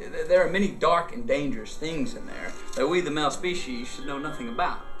 All right, there are many dark and dangerous things in there that we, the male species, should know nothing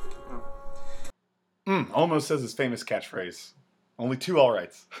about. Almost says his famous catchphrase. Only two all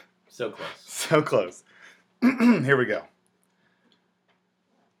rights. So close. So close. Here we go.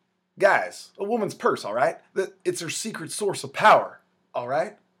 Guys, a woman's purse, all right? It's her secret source of power, all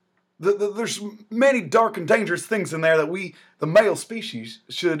right? There's many dark and dangerous things in there that we, the male species,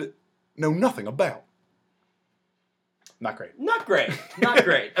 should know nothing about. Not great. Not great. Not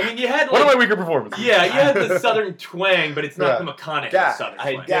great. I mean, you had One of my weaker performances. Yeah, you had the Southern twang, but it's not the McConaughey Yeah. Southern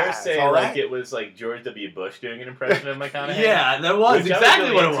I twang. dare Yeah, say it's all like right. it was like George W. Bush doing an impression of McConaughey. Yeah, that was Which I exactly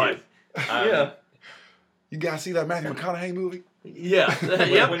really what it into. was. Yeah. You guys see that Matthew McConaughey movie? Yeah.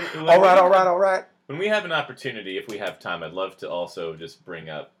 Yep. All right. When we have an opportunity, if we have time, I'd love to also just bring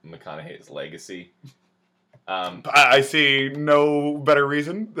up McConaughey's legacy. I see no better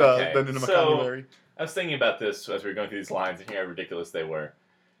reason Okay, than in the so- McConuary. I was thinking about this as we were going through these lines and hearing how ridiculous they were.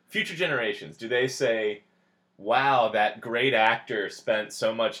 Future generations, do they say, wow, that great actor spent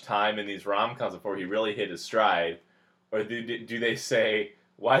so much time in these rom-coms before he really hit his stride? Or do they say,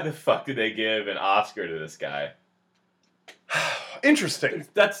 why the fuck did they give an Oscar to this guy? Interesting.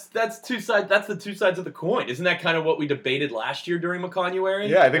 That's two sides. That's the two sides of the coin. Isn't that kind of what we debated last year during McConuary?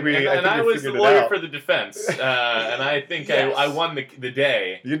 Yeah, I think we. And I was the figured it lawyer out. for the defense, and I think Yes. I won the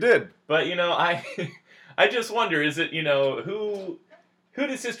day. You did. But I I just wonder, is it who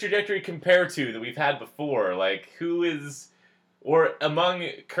does his trajectory compare to that we've had before? Like who is, or among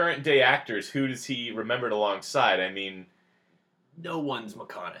current day actors, who does he remembered alongside? I mean, No one's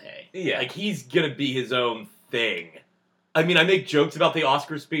McConaughey. Yeah. Like, he's gonna be his own thing. I mean, I make jokes about the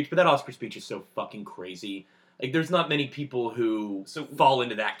Oscar speech, but that Oscar speech is so fucking crazy. Like, there's not many people who fall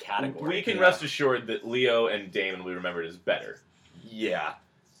into that category. we can rest assured that Leo and Damon we remembered as better. Yeah.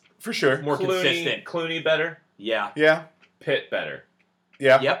 For sure. More consistent. Clooney better. Yeah. Yeah. Pitt better.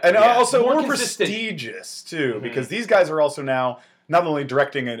 Yeah. Yep. And Yeah. also More more consistent. prestigious too, Mhm. because these guys are also now not only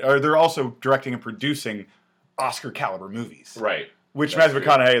directing or they're also directing and producing Oscar caliber movies. Right. Which That's Matthew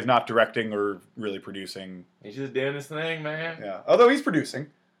true. McConaughey is not directing or really producing. He's just doing his thing, man. Yeah. Although he's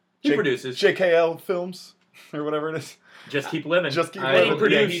producing. He produces. JKL films or whatever it is. Just Keep Living. Just Keep I Living. mean,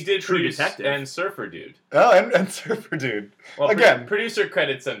 produced he did True produce Detective. and Surfer Dude. Oh, and Surfer Dude. Well, Again. producer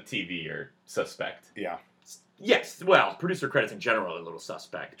credits on TV are suspect. Yeah. Yes, well, producer credits in general are a little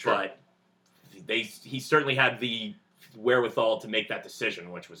suspect, Sure. but he certainly had the wherewithal to make that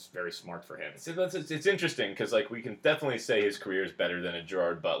decision, which was very smart for him. So it's interesting because like we can definitely say his career is better than a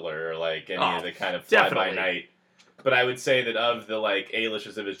Gerard Butler or like any of the kind of fly definitely. by night. But I would say that of the like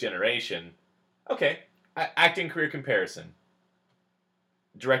A-listers of his generation, okay, acting career comparison,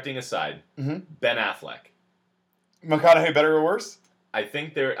 directing aside, Mhm. Ben Affleck. McConaughey better or worse? I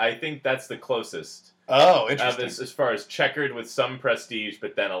think that's the closest. Oh, Of interesting. as far as checkered with some prestige,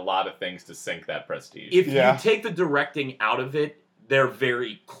 but then a lot of things to sink that prestige. If Yeah. you take the directing out of it, they're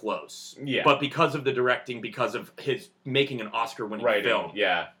very close. Yeah. But because of the directing, because of his making an Oscar-winning Writing, film,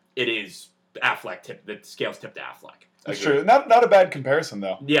 yeah. it is Affleck the scales tipped to Affleck. That's Agreed. true. Not a bad comparison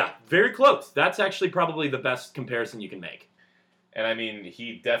though. Yeah, very close. That's actually probably the best comparison you can make. And I mean,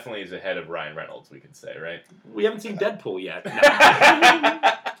 he definitely is ahead of Ryan Reynolds, we can say, right? We haven't seen Deadpool yet. No.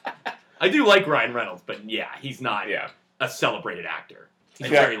 I do like Ryan Reynolds, but yeah, he's not Yeah. a celebrated actor. He's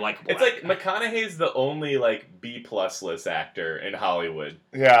a Yeah. very likable It's like actor. McConaughey's the only like B+ list actor in Hollywood.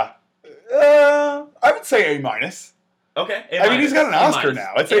 Yeah. I would say A minus. Okay, I mean, he's got an Oscar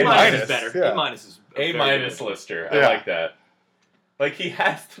now. It's A minus. is better. Yeah. A minus is A very minus good. lister. I Yeah. like that. Like he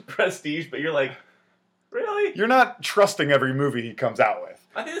has the prestige, but you're like, really? You're not trusting every movie he comes out with.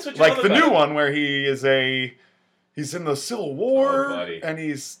 I think that's what you Like love the about new him. one where he's in the Civil War Oh, buddy. and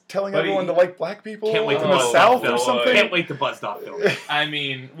he's telling Buddy, everyone to like black people Can't wait in to the buzz South off or film. something. Can't wait to buzz off film. I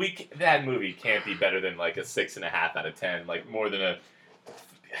mean, that movie can't be better than like a 6.5 out of 10. Like more than a.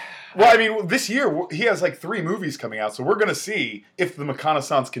 Well, I mean, this year he has like 3 movies coming out, so we're going to see if the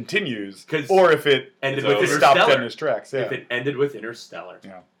McConaissance continues 'Cause or if it ended with is stopped dead in Interstellar. his tracks. Yeah. If it ended with Interstellar.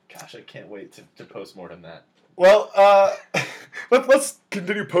 Yeah. Gosh, I can't wait to postmortem that. Well, let's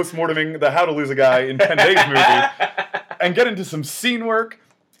continue postmorteming the How to Lose a Guy in 10 Days movie and get into some scene work.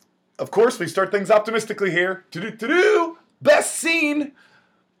 Of course, we start things optimistically here. Best scene.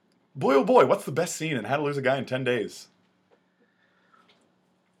 Boy, oh boy, what's the best scene in How to Lose a Guy in 10 Days?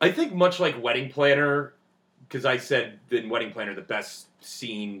 I think much like Wedding Planner, because I said in Wedding Planner the best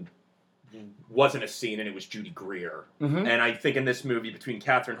scene wasn't a scene and it was Judy Greer. Mhm. And I think in this movie, between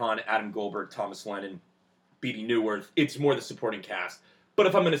Katherine Hahn, Adam Goldberg, Thomas Lennon, Bebe Neuwirth, it's more the supporting cast. But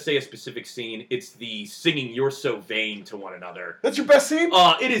if I'm going to say a specific scene, it's the singing "You're So Vain" to one another. That's your best scene?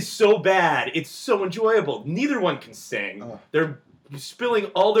 It is so bad. It's so enjoyable. Neither one can sing. Oh. They're spilling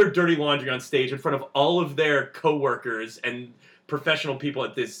all their dirty laundry on stage in front of all of their coworkers and professional people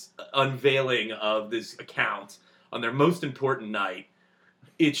at this unveiling of this account on their most important night.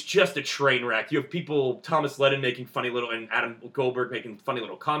 It's just a train wreck. You have people, Thomas Lennon making funny little, and Adam Goldberg making funny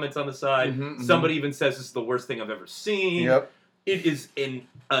little comments on the side. Mhm, mhm. Somebody even says this is the worst thing I've ever seen. Yep. It is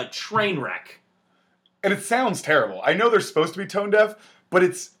a train wreck. And it sounds terrible. I know they're supposed to be tone deaf, but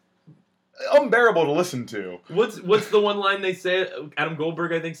it's unbearable to listen to. What's the one line they say? Adam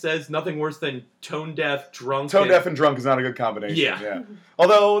Goldberg, I think, says nothing worse than tone deaf, drunk. Tone deaf and drunk is not a good combination. Yeah.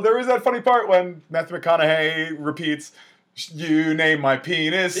 Although there is that funny part when Matthew McConaughey repeats, "You name my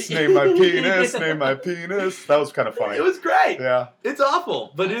penis, name my penis, name my penis." That was kind of funny. It was great. Yeah. It's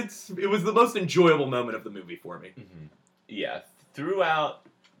awful, but it was the most enjoyable moment of the movie for me. Mm-hmm. Yeah. Throughout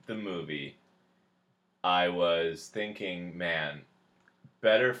the movie, I was thinking, man,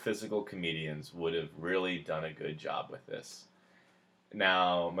 better physical comedians would have really done a good job with this.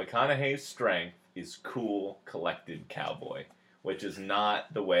 Now, McConaughey's strength is cool, collected cowboy, which is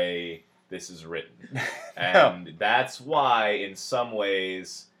not the way this is written. And that's why, in some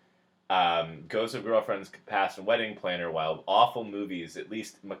ways, Ghost of Girlfriend's Past and Wedding Planner, while awful movies, at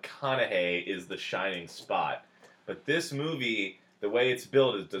least McConaughey is the shining spot. But this movie, the way it's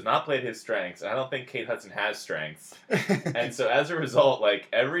built, does not play to his strengths. I don't think Kate Hudson has strengths. And so as a result, like,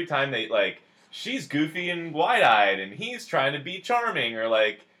 every time they, like, she's goofy and wide-eyed, and he's trying to be charming, or,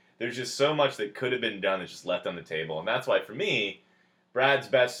 like, there's just so much that could have been done that's just left on the table. And that's why, for me, Brad's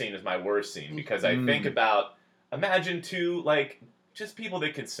best scene is my worst scene, because I think about, imagine two, like, just people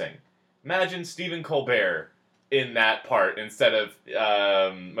that can sing. Imagine Stephen Colbert in that part instead of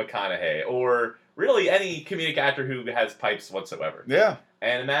McConaughey, or really any comedic actor who has pipes whatsoever. Yeah.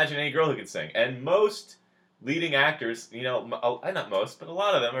 And imagine any girl who can sing. And most leading actors, you know, not most, but a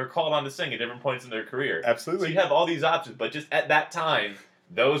lot of them are called on to sing at different points in their career. Absolutely. So you have all these options, but just at that time,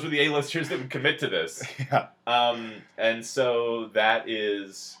 those were the A-listers that would commit to this. Yeah. And so that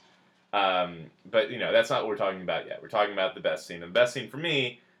is, but you know, that's not what we're talking about yet. We're talking about the best scene. And the best scene for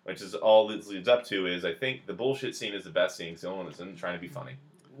me, which is all this leads up to, is I think the bullshit scene is the best scene. It's the only one that isn't trying to be funny.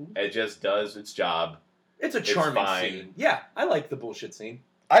 It just does its job. It's a charming scene. Yeah, I like the bullshit scene.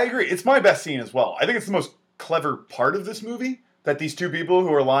 I agree. It's my best scene as well. I think it's the most clever part of this movie, that these two people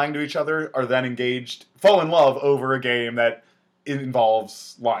who are lying to each other are then engaged, fall in love over a game that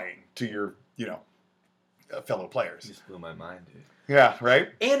involves lying to your, you know, fellow players. Just blew my mind, dude. Yeah, right?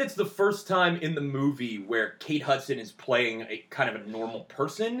 And it's the first time in the movie where Kate Hudson is playing a kind of a normal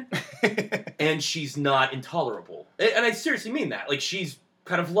person, and she's not intolerable. And I seriously mean that. Like, she's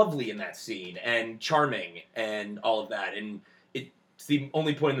kind of lovely in that scene, and charming, and all of that. And it's the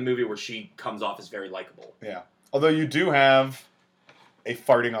only point in the movie where she comes off as very likable. Yeah. Although you do have a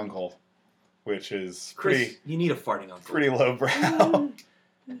farting uncle, which is Chris, you need a farting uncle. Pretty lowbrow.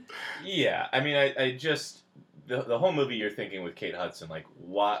 Yeah, I mean, I just... The whole movie you're thinking with Kate Hudson, like,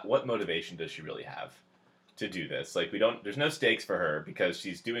 what motivation does she really have to do this? Like, there's no stakes for her because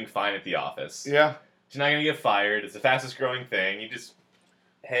she's doing fine at the office. Yeah. She's not going to get fired. It's the fastest growing thing. You just,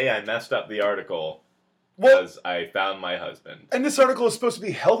 hey, I messed up the article because I found my husband. And this article is supposed to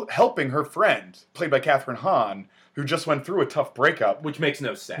be helping her friend, played by Katherine Hahn, who just went through a tough breakup. Which makes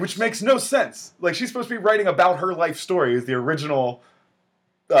no sense. Like, she's supposed to be writing about her life story as the original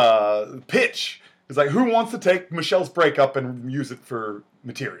pitch. It's like, who wants to take Michelle's breakup and use it for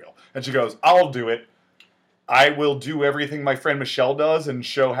material? And she goes, I'll do it. I will do everything my friend Michelle does and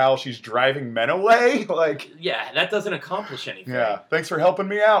show how she's driving men away. Like, yeah, that doesn't accomplish anything. Yeah, thanks for helping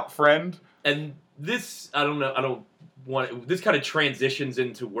me out, friend. And this, I don't know, this kind of transitions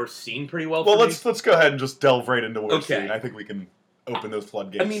into worst scene pretty well. Well, for let's go ahead and just delve right into worst Okay. scene. I think we can open those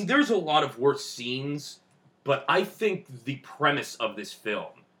floodgates. I mean, there's a lot of worst scenes, but I think the premise of this film,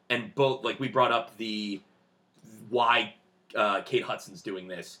 and both, like, we brought up the why Kate Hudson's doing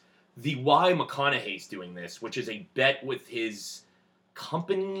this, the why McConaughey's doing this, which is a bet with his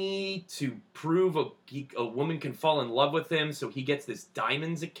company to prove a woman can fall in love with him, so he gets this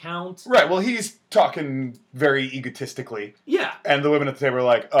diamonds account. Right, well, he's talking very egotistically. Yeah. And the women at the table are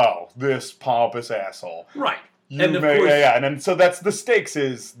like, oh, this pompous asshole. Right. And of course, yeah, and then so that's the stakes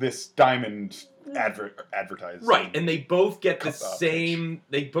is this diamond advertising. Right, and they both get the same, pitch.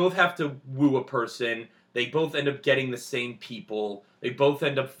 They both have to woo a person, they both end up getting the same people, they both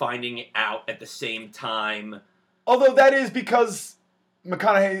end up finding out at the same time. Although that is because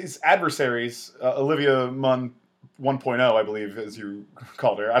McConaughey's adversaries, Olivia Munn 1.0, I believe, as you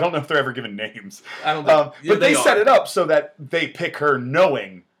called her. I don't know if they're ever given names. I don't think, but they set it up so that they pick her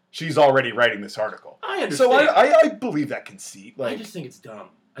knowing she's already writing this article. I understand. So I believe that conceit. Like, I just think it's dumb.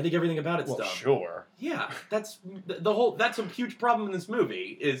 I think everything about it's dumb. Sure. Yeah, that's that's a huge problem in this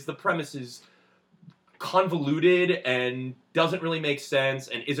movie, is the premise is convoluted and doesn't really make sense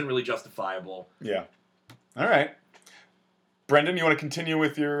and isn't really justifiable. Yeah. All right. Brenden, you want to continue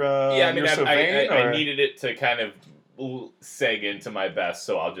with your yeah, I mean, I needed it to kind of seg into my best,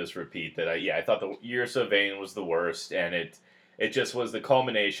 so I'll just repeat that. I thought the You're So Vain was the worst, and it just was the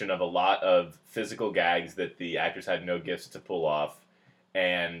culmination of a lot of physical gags that the actors had no gifts to pull off,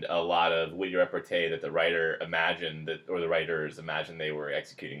 and a lot of witty repartee that the writer imagined that, or the writers imagined they were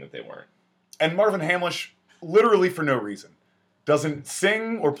executing that they weren't. And Marvin Hamlish, literally for no reason, doesn't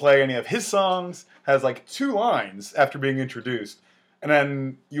sing or play any of his songs, has like 2 lines after being introduced, and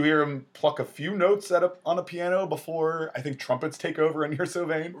then you hear him pluck a few notes on a piano before, I think, trumpets take over in You're So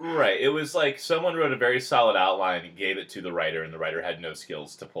Vain. Right. It was like someone wrote a very solid outline and gave it to the writer, and the writer had no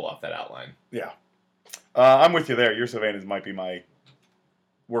skills to pull off that outline. Yeah. I'm with you there. You're So Vain might be my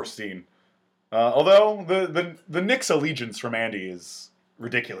worst scene. Although, the Nick's allegiance from Andy is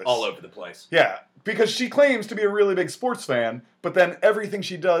ridiculous. All over the place. Yeah, because she claims to be a really big sports fan, but then everything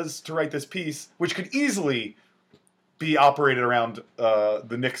she does to write this piece, which could easily be operated around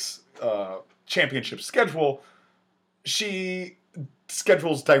the Knicks' championship schedule, she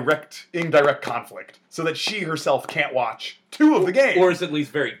schedules indirect conflict so that she herself can't watch 2 of the games. Or is at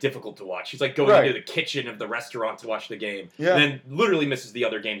least very difficult to watch. She's like going into the kitchen of the restaurant to watch the game, and then literally misses the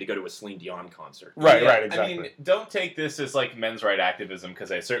other game to go to a Celine Dion concert. Right, exactly. I mean, don't take this as like men's right activism,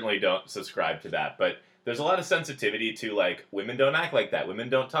 because I certainly don't subscribe to that, but there's a lot of sensitivity to like, women don't act like that, women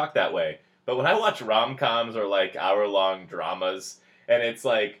don't talk that way. But when I watch rom-coms or like hour-long dramas, and it's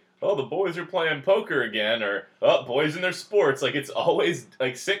like, oh, the boys are playing poker again, or, oh, boys in their sports. Like, it's always,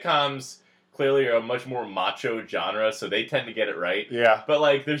 like, sitcoms clearly are a much more macho genre, so they tend to get it right. Yeah. But,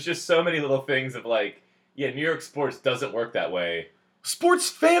 like, there's just so many little things of, like, yeah, New York sports doesn't work that way.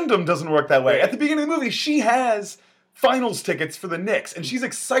 Sports fandom doesn't work that way. At the beginning of the movie, she has finals tickets for the Knicks, and she's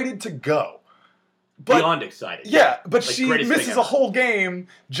excited to go. But, beyond excited. Yeah, but like, she misses a whole game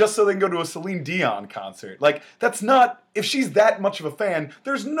just so they can go to a Celine Dion concert. Like, that's not... If she's that much of a fan,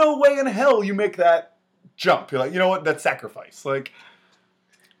 there's no way in hell you make that jump. You're like, you know what? That's sacrifice. Like...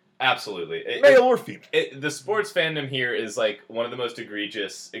 Absolutely. Male or female. The sports fandom here is, like, one of the most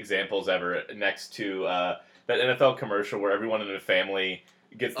egregious examples ever, next to that NFL commercial where everyone in the family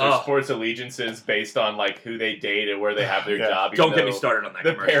gets their sports allegiances based on, like, who they date and where they have their job. Don't get me started on that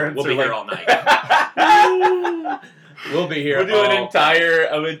the commercial. Parents we'll be are here like, all night. We'll be here. We'll do an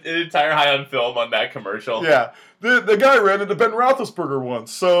entire high on film on that commercial. Yeah. The guy ran into Ben Roethlisberger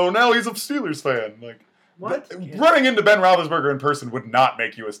once, so now he's a Steelers fan. Like, what? Running into Ben Roethlisberger in person would not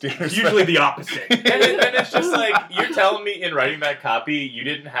make you a Steelers fan. Usually the opposite. and it's just like, you're telling me in writing that copy, you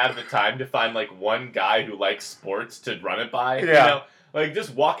didn't have the time to find, like, one guy who likes sports to run it by? Yeah. You know? Like,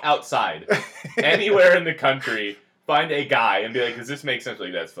 just walk outside, anywhere in the country, find a guy, and be like, does this make sense?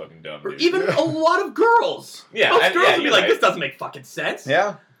 Like, that's fucking dumb, dude. Or even a lot of girls. Yeah. Most girls would be like, right. this doesn't make fucking sense.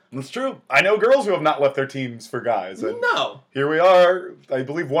 Yeah, that's true. I know girls who have not left their teams for guys. And no. Here we are. I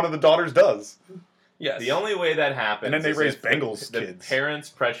believe one of the daughters does. Yes. The only way that happens and then they is raise if Bengals the kids. Parents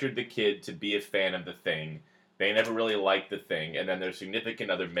pressured the kid to be a fan of the thing. They never really liked the thing, and then their significant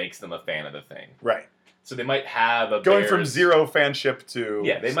other makes them a fan of the thing. Right. So they might have a Going Bears, from zero fanship to...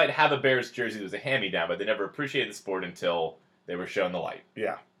 Yeah, they might have a Bears jersey that was a hand-me-down, but they never appreciated the sport until they were shown the light.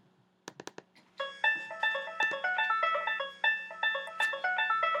 Yeah.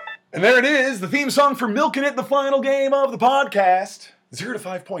 And there it is, the theme song for Milking It, the final game of the podcast. 0 to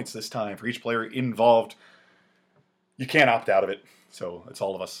 5 points this time for each player involved. You can't opt out of it, so it's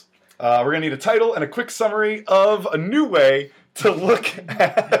all of us. We're going to need a title and a quick summary of a new way to look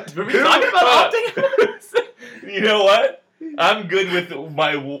at... Were we talking about opting? You know what? I'm good with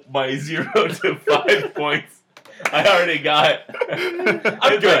my 0 to 5 points. I already got...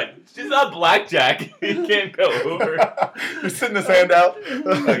 I'm good. It's just not blackjack. You can't go over. You're sitting this hand out.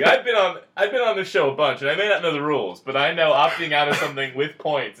 Like, I've been on the show a bunch, and I may not know the rules, but I know opting out of something with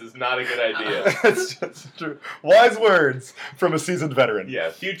points is not a good idea. That's just true. Wise words from a seasoned veteran.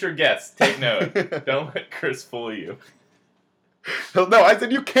 Yeah, future guests, take note. Don't let Chris fool you. No, I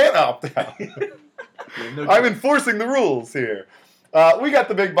said you can't opt out. I'm enforcing the rules here. We got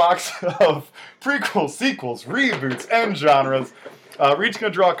the big box of prequels, sequels, reboots, and genres. We're each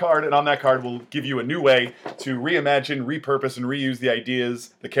going to draw a card, and on that card we'll give you a new way to reimagine, repurpose, and reuse the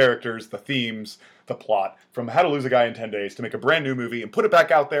ideas, the characters, the themes, the plot from How to Lose a Guy in 10 Days to make a brand new movie and put it back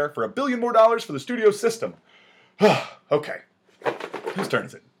out there for $1 billion more for the studio system. Okay. Whose turn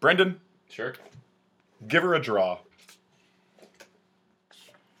is it? Brenden? Sure. Give her a draw.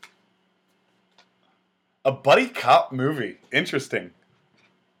 A buddy cop movie. Interesting.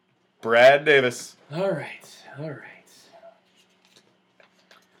 Brad Davis. All right.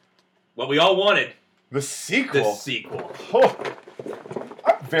 What we all wanted. The sequel. Oh,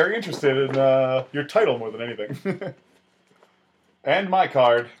 I'm very interested in your title more than anything. And my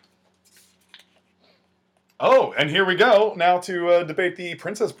card. Oh, and here we go. Now to debate the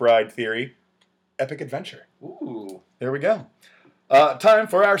Princess Bride theory. Epic Adventure. Ooh. There we go. Time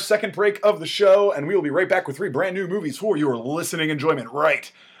for our second break of the show, and we will be right back with 3 brand new movies for your listening enjoyment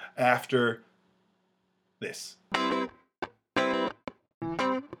right after this.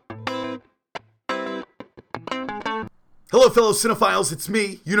 Hello, fellow cinephiles. It's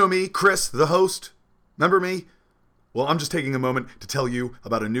me. You know me, Chris, the host. Remember me? Well, I'm just taking a moment to tell you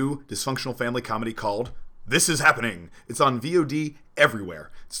about a new dysfunctional family comedy called This Is Happening. It's on VOD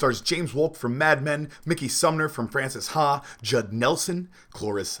everywhere. It stars James Wolk from Mad Men, Mickey Sumner from Francis Ha, Judd Nelson,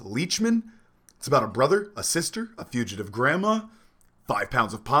 Cloris Leachman. It's about a brother, a sister, a fugitive grandma, 5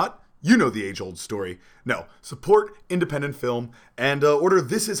 pounds of pot. You know the age-old story. No, support independent film and order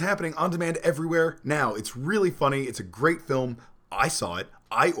This Is Happening on demand everywhere now. It's really funny. It's a great film. I saw it.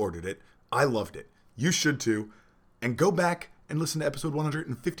 I ordered it. I loved it. You should too. And go back and listen to episode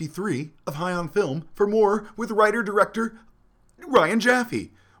 153 of High on Film for more with writer-director Ryan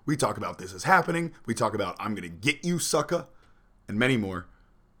Jaffe. We talk about This Is Happening. We talk about I'm Gonna Get You, Sucka, and many more.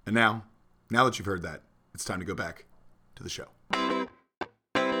 And now that you've heard that, it's time to go back to the show.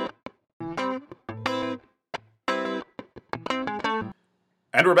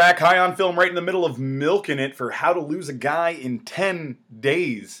 And we're back, High on Film, right in the middle of milking it for How to Lose a Guy in 10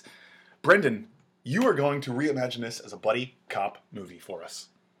 Days. Brenden, you are going to reimagine this as a buddy cop movie for us.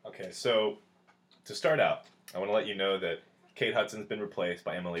 Okay, so to start out, I want to let you know that Kate Hudson's been replaced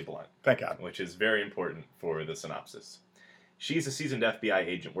by Emily Blunt. Thank God. Which is very important for the synopsis. She's a seasoned FBI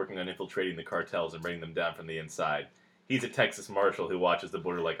agent working on infiltrating the cartels and bringing them down from the inside. He's a Texas marshal who watches the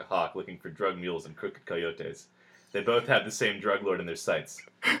border like a hawk, looking for drug mules and crooked coyotes. They both have the same drug lord in their sights,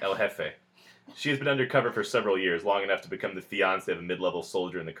 El Jefe. She has been undercover for several years, long enough to become the fiancé of a mid-level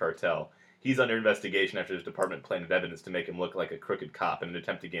soldier in the cartel. He's under investigation after his department planted evidence to make him look like a crooked cop in an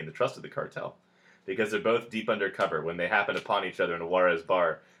attempt to gain the trust of the cartel. Because they're both deep undercover, when they happen upon each other in a Juarez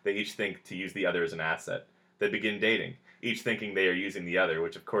bar, they each think to use the other as an asset. They begin dating, each thinking they are using the other,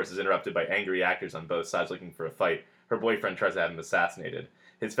 which of course is interrupted by angry actors on both sides looking for a fight. Her boyfriend tries to have him assassinated.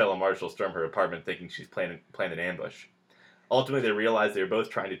 His fellow marshals storm her apartment thinking she's planned an ambush. Ultimately, they realize they are both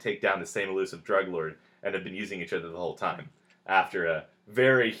trying to take down the same elusive drug lord and have been using each other the whole time. After a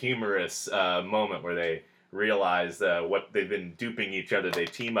very humorous moment where they realize what they've been duping each other, they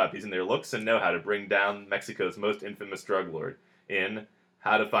team up using their looks and know-how to bring down Mexico's most infamous drug lord in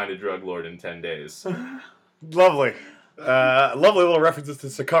How to Find a Drug Lord in 10 Days. Lovely. Lovely little references to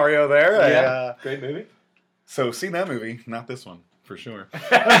Sicario there. Yeah, great movie. So, seen that movie, not this one. For sure.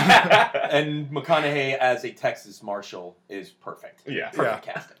 And McConaughey as a Texas Marshal is perfect. Yeah. Perfect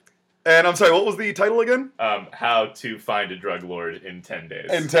casting. And I'm sorry, what was the title again? How to Find a Drug Lord in 10 Days.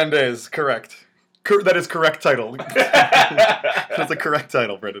 In 10 Days, correct. That is correct title. That's a correct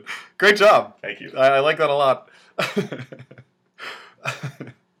title, Brenden. Great job. Thank you. I like that a lot.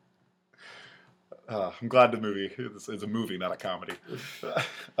 I'm glad the movie is a movie, not a comedy.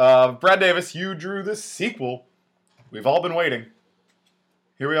 Brad Davis, you drew the sequel. We've all been waiting.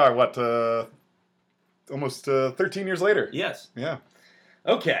 Here we are, almost 13 years later. Yes. Yeah.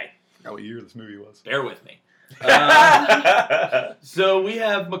 Okay. I forgot what year this movie was. Bear with me. So we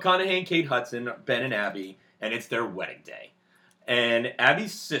have McConaughey and Kate Hudson, Ben and Abby, and it's their wedding day. And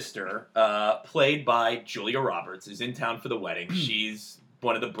Abby's sister, played by Julia Roberts, is in town for the wedding. She's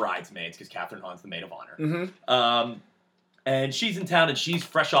one of the bridesmaids, because Catherine Hahn's the maid of honor. Mm-hmm. And she's in town, and she's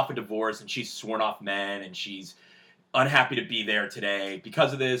fresh off a divorce, and she's sworn off men, and she's unhappy to be there today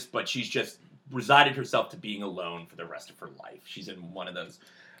because of this, but she's just resigned herself to being alone for the rest of her life. She's in one of those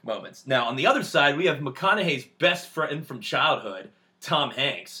moments. Now, on the other side, we have McConaughey's best friend from childhood, Tom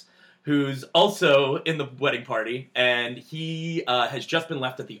Hanks, who's also in the wedding party, and he has just been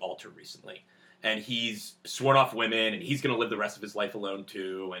left at the altar recently. And he's sworn off women, and he's going to live the rest of his life alone,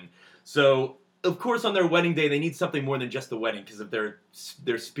 too. And so, of course, on their wedding day, they need something more than just the wedding because of their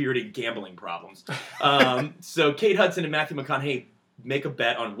spirited gambling problems. So Kate Hudson and Matthew McConaughey make a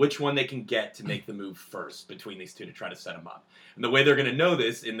bet on which one they can get to make the move first between these two to try to set them up. And the way they're going to know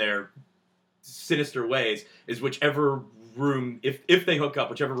this in their sinister ways is whichever room, if they hook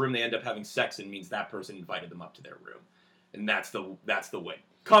up, whichever room they end up having sex in means that person invited them up to their room. And that's the win.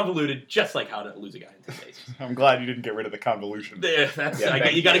 Convoluted, just like How to Lose a Guy in 10 Days. I'm glad you didn't get rid of the convolution.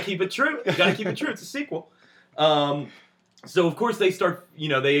 You got to keep it true. You got to keep it true. It's a sequel. So of course they start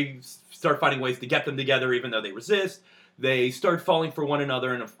finding ways to get them together, even though they resist. They start falling for one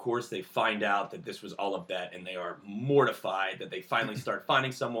another, and of course they find out that this was all a bet, and they are mortified that they finally start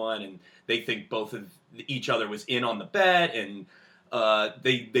finding someone, and they think both of each other was in on the bet, and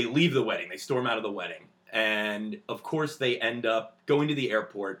they leave the wedding. They storm out of the wedding. And, of course, they end up going to the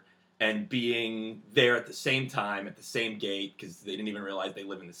airport and being there at the same time, at the same gate, because they didn't even realize they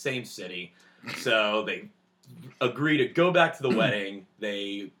live in the same city. So they agree to go back to the wedding.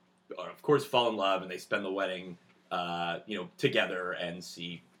 They, of course, fall in love, and they spend the wedding, together and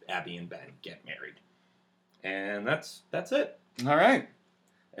see Abby and Ben get married. And that's it. All right.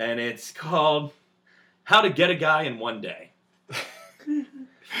 And it's called How to Get a Guy in One Day.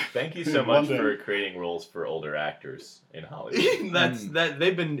 Thank you so much for creating roles for older actors in Hollywood.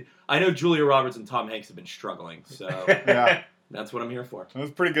 I know Julia Roberts and Tom Hanks have been struggling, so Yeah. that's what I'm here for. It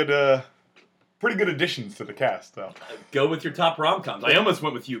was pretty good additions to the cast, though. Go with your top rom-coms. I almost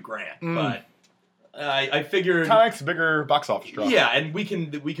went with Hugh Grant, but I figured Tom Hanks, a bigger box office drop. Yeah, and we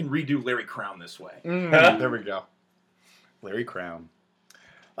can redo Larry Crown this way. There we go. Larry Crown.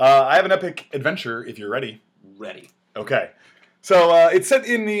 I have an epic adventure if you're ready. Ready. Okay. So it's set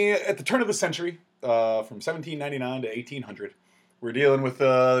at the turn of the century, from 1799 to 1800. We're dealing with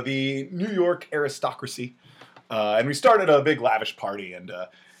the New York aristocracy, and we started a big lavish party, and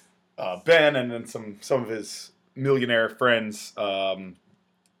Ben and then some of his millionaire friends,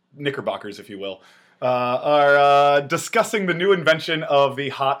 knickerbockers, if you will, are discussing the new invention of the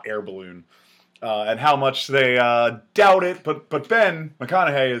hot air balloon. And how much they doubt it, but Ben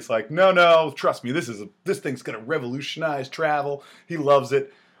McConaughey is like, no, trust me, this thing's gonna revolutionize travel. He loves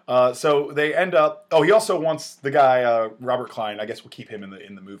it. So they end up. Oh, he also wants the guy Robert Klein. I guess we'll keep him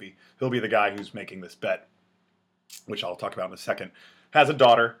in the movie. He'll be the guy who's making this bet, which I'll talk about in a second. Has a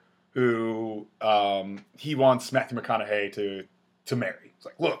daughter who he wants Matthew McConaughey to marry. It's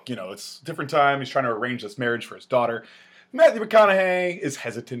like, look, it's a different time. He's trying to arrange this marriage for his daughter. Matthew McConaughey is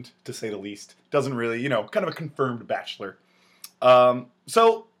hesitant, to say the least. Doesn't really, kind of a confirmed bachelor.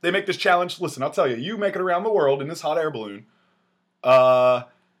 So they make this challenge. Listen, I'll tell you, you make it around the world in this hot air balloon,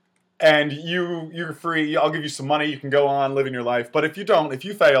 and you're free. I'll give you some money. You can go on living your life. But if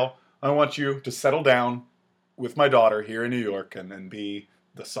you fail, I want you to settle down with my daughter here in New York and be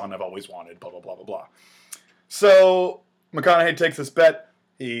the son I've always wanted, blah, blah, blah, blah, blah. So McConaughey takes this bet.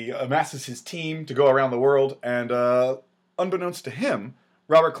 He amasses his team to go around the world, and unbeknownst to him,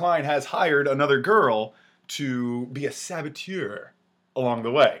 Robert Klein has hired another girl to be a saboteur along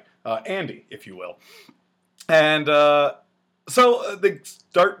the way. Andy, if you will. And so they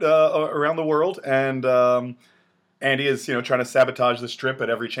start around the world, and Andy is, trying to sabotage this trip at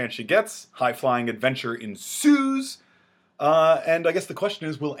every chance she gets. High-flying adventure ensues. And I guess the question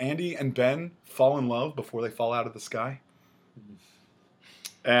is, will Andy and Ben fall in love before they fall out of the sky?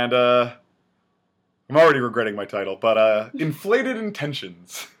 And I'm already regretting my title, but Inflated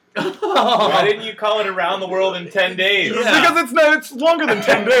Intentions. Why didn't you call it Around the World in 10 Days? Yeah. Because it's longer than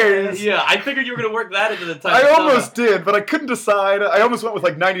 10 days. Yeah, I figured you were going to work that into the title. I almost did, but I couldn't decide. I almost went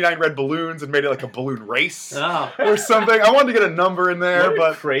with 99 red balloons and made it like a balloon race or something. I wanted to get a number in there,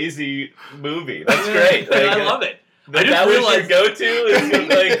 what a crazy movie. That's great. I love it. I just realized go-to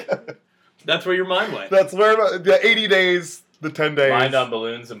is that's where your mind went. That's where the 80 days, the 10 days. Mind on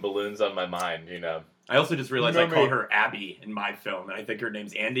balloons and balloons on my mind, I also just realized I call her Abby in my film, and I think her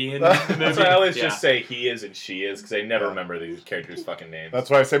name's Andy in the movie. That's why I always just say he is and she is, because I never remember these characters' fucking names. That's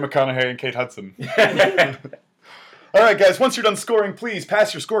why I say McConaughey and Kate Hudson. All right, guys, once you're done scoring, please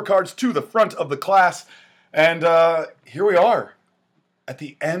pass your scorecards to the front of the class. And here we are at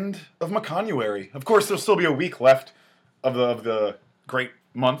the end of McConuary. Of course, there'll still be a week left of the great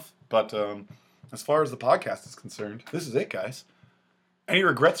month, but as far as the podcast is concerned, this is it, guys. Any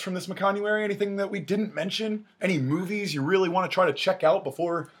regrets from this McConuary? Anything that we didn't mention? Any movies you really want to try to check out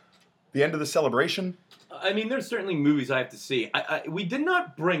before the end of the celebration? I mean, there's certainly movies I have to see. We did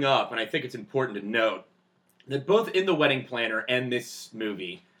not bring up, and I think it's important to note, that both in The Wedding Planner and this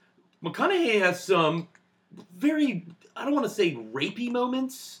movie, McConaughey has some very, I don't want to say rapey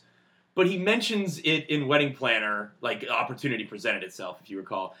moments, but he mentions it in Wedding Planner, like opportunity presented itself, if you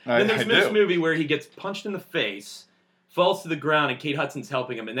recall. Then there's this movie where he gets punched in the face, falls to the ground, and Kate Hudson's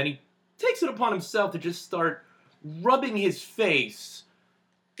helping him, and then he takes it upon himself to just start rubbing his face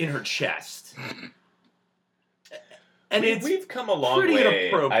in her chest. And we've come a long pretty way.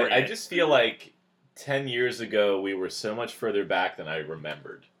 inappropriate. I just feel like 10 years ago we were so much further back than I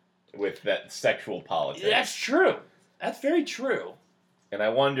remembered with that sexual politics. That's true. That's very true. And I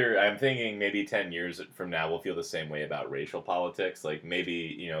wonder, I'm thinking maybe 10 years from now we'll feel the same way about racial politics. Like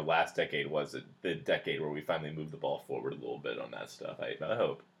maybe, last decade was the decade where we finally moved the ball forward a little bit on that stuff. I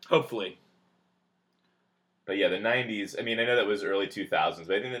hope. Hopefully. But yeah, the 90s, I mean, I know that was early 2000s,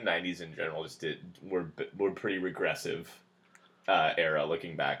 but I think the 90s in general just were pretty regressive era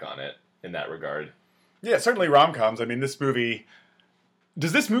looking back on it in that regard. Yeah, certainly rom-coms. I mean, this movie...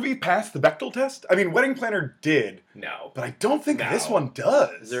 Does this movie pass the Bechdel test? I mean, Wedding Planner did. No. But I don't think this one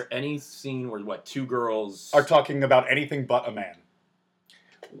does. Is there any scene where, two girls... are talking about anything but a man?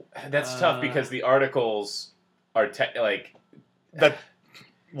 That's tough because the articles are like that.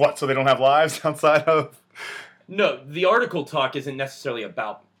 What? So they don't have lives outside of? No, the article talk isn't necessarily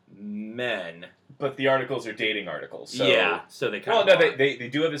about men. But the articles are dating articles. So, yeah, so they kind of. Well, no, they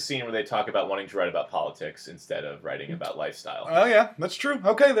do have a scene where they talk about wanting to write about politics instead of writing about lifestyle. Oh yeah, that's true.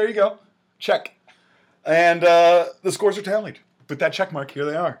 Okay, there you go. Check. And the scores are tallied. With that check mark, here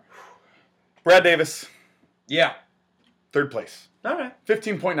they are. Brad Davis, Yeah. third place, All right.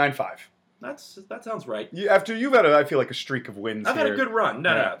 15.95. That sounds right. After you've had, I feel like a streak of wins. I've had here. a good run.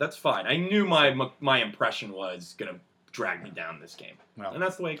 Yeah. No, that's fine. I knew my impression was gonna drag me down this game, Well. and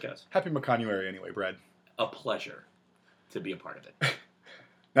that's the way it goes. Happy McConuary anyway, Brad. A pleasure to be a part of it.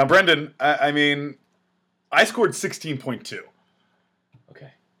 Now, Brenden, I mean, I scored 16.2.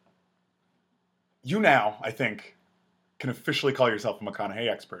 Okay. You now, I think, can officially call yourself a McConaughey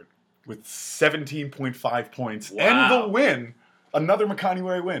expert with 17.5 points Wow. and the win. Another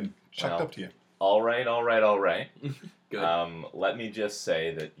McConuary win. Chucked Well, up to you. All right. Good. Let me just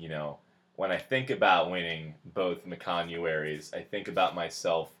say that, when I think about winning both McConuaries, I think about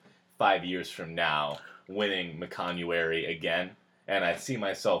myself 5 years from now winning McConuary again, and I see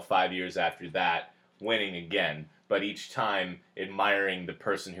myself 5 years after that winning again, but each time admiring the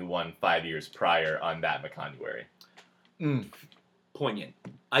person who won 5 years prior on that McConuary. Poignant.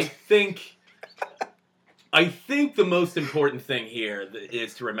 I think the most important thing here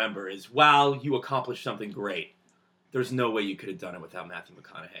is to remember is while you accomplished something great, there's no way you could have done it without Matthew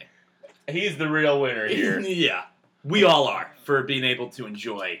McConaughey. He's the real winner here. Yeah, we all are for being able to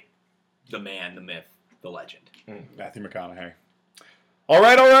enjoy the man, the myth, the legend. Matthew McConaughey. All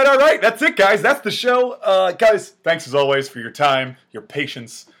right. That's it, guys. That's the show. Guys, thanks as always for your time, your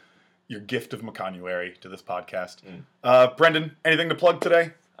patience, your gift of McConuary to this podcast. Brenden, anything to plug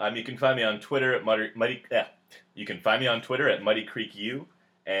today? You can find me on Twitter at Muddy Creek U,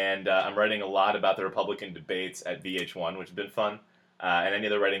 and I'm writing a lot about the Republican debates at VH1, which has been fun. And any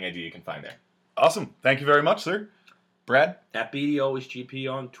other writing I do, you can find there. Awesome. Thank you very much, sir. Brad? At BD Always GP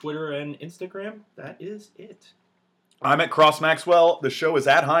on Twitter and Instagram. That is it. I'm at Cross Maxwell. The show is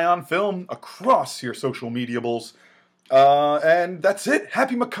at High on Film across your social mediables. And that's it.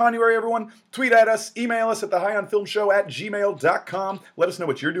 Happy McConuary, everyone. Tweet at us. Email us at thehighonfilmshow@gmail.com. Let us know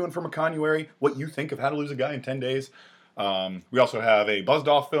what you're doing for McConuary, what you think of How to Lose a Guy in 10 Days. We also have a buzzed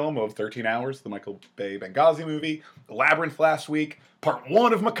off film of 13 Hours, the Michael Bay Benghazi movie, The Labyrinth last week, part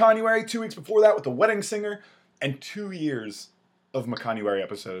 1 of McConuary 2 weeks before that with The Wedding Singer, and 2 years of McConuary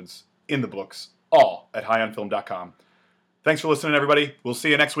episodes in the books, all at highonfilm.com. Thanks for listening, everybody. We'll see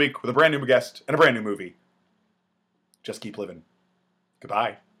you next week with a brand new guest and a brand new movie. Just keep living.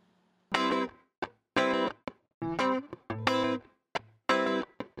 Goodbye.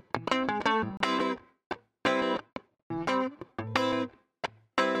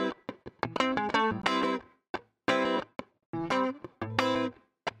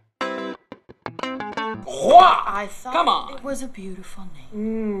 I thought Come on. it was a beautiful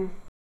name.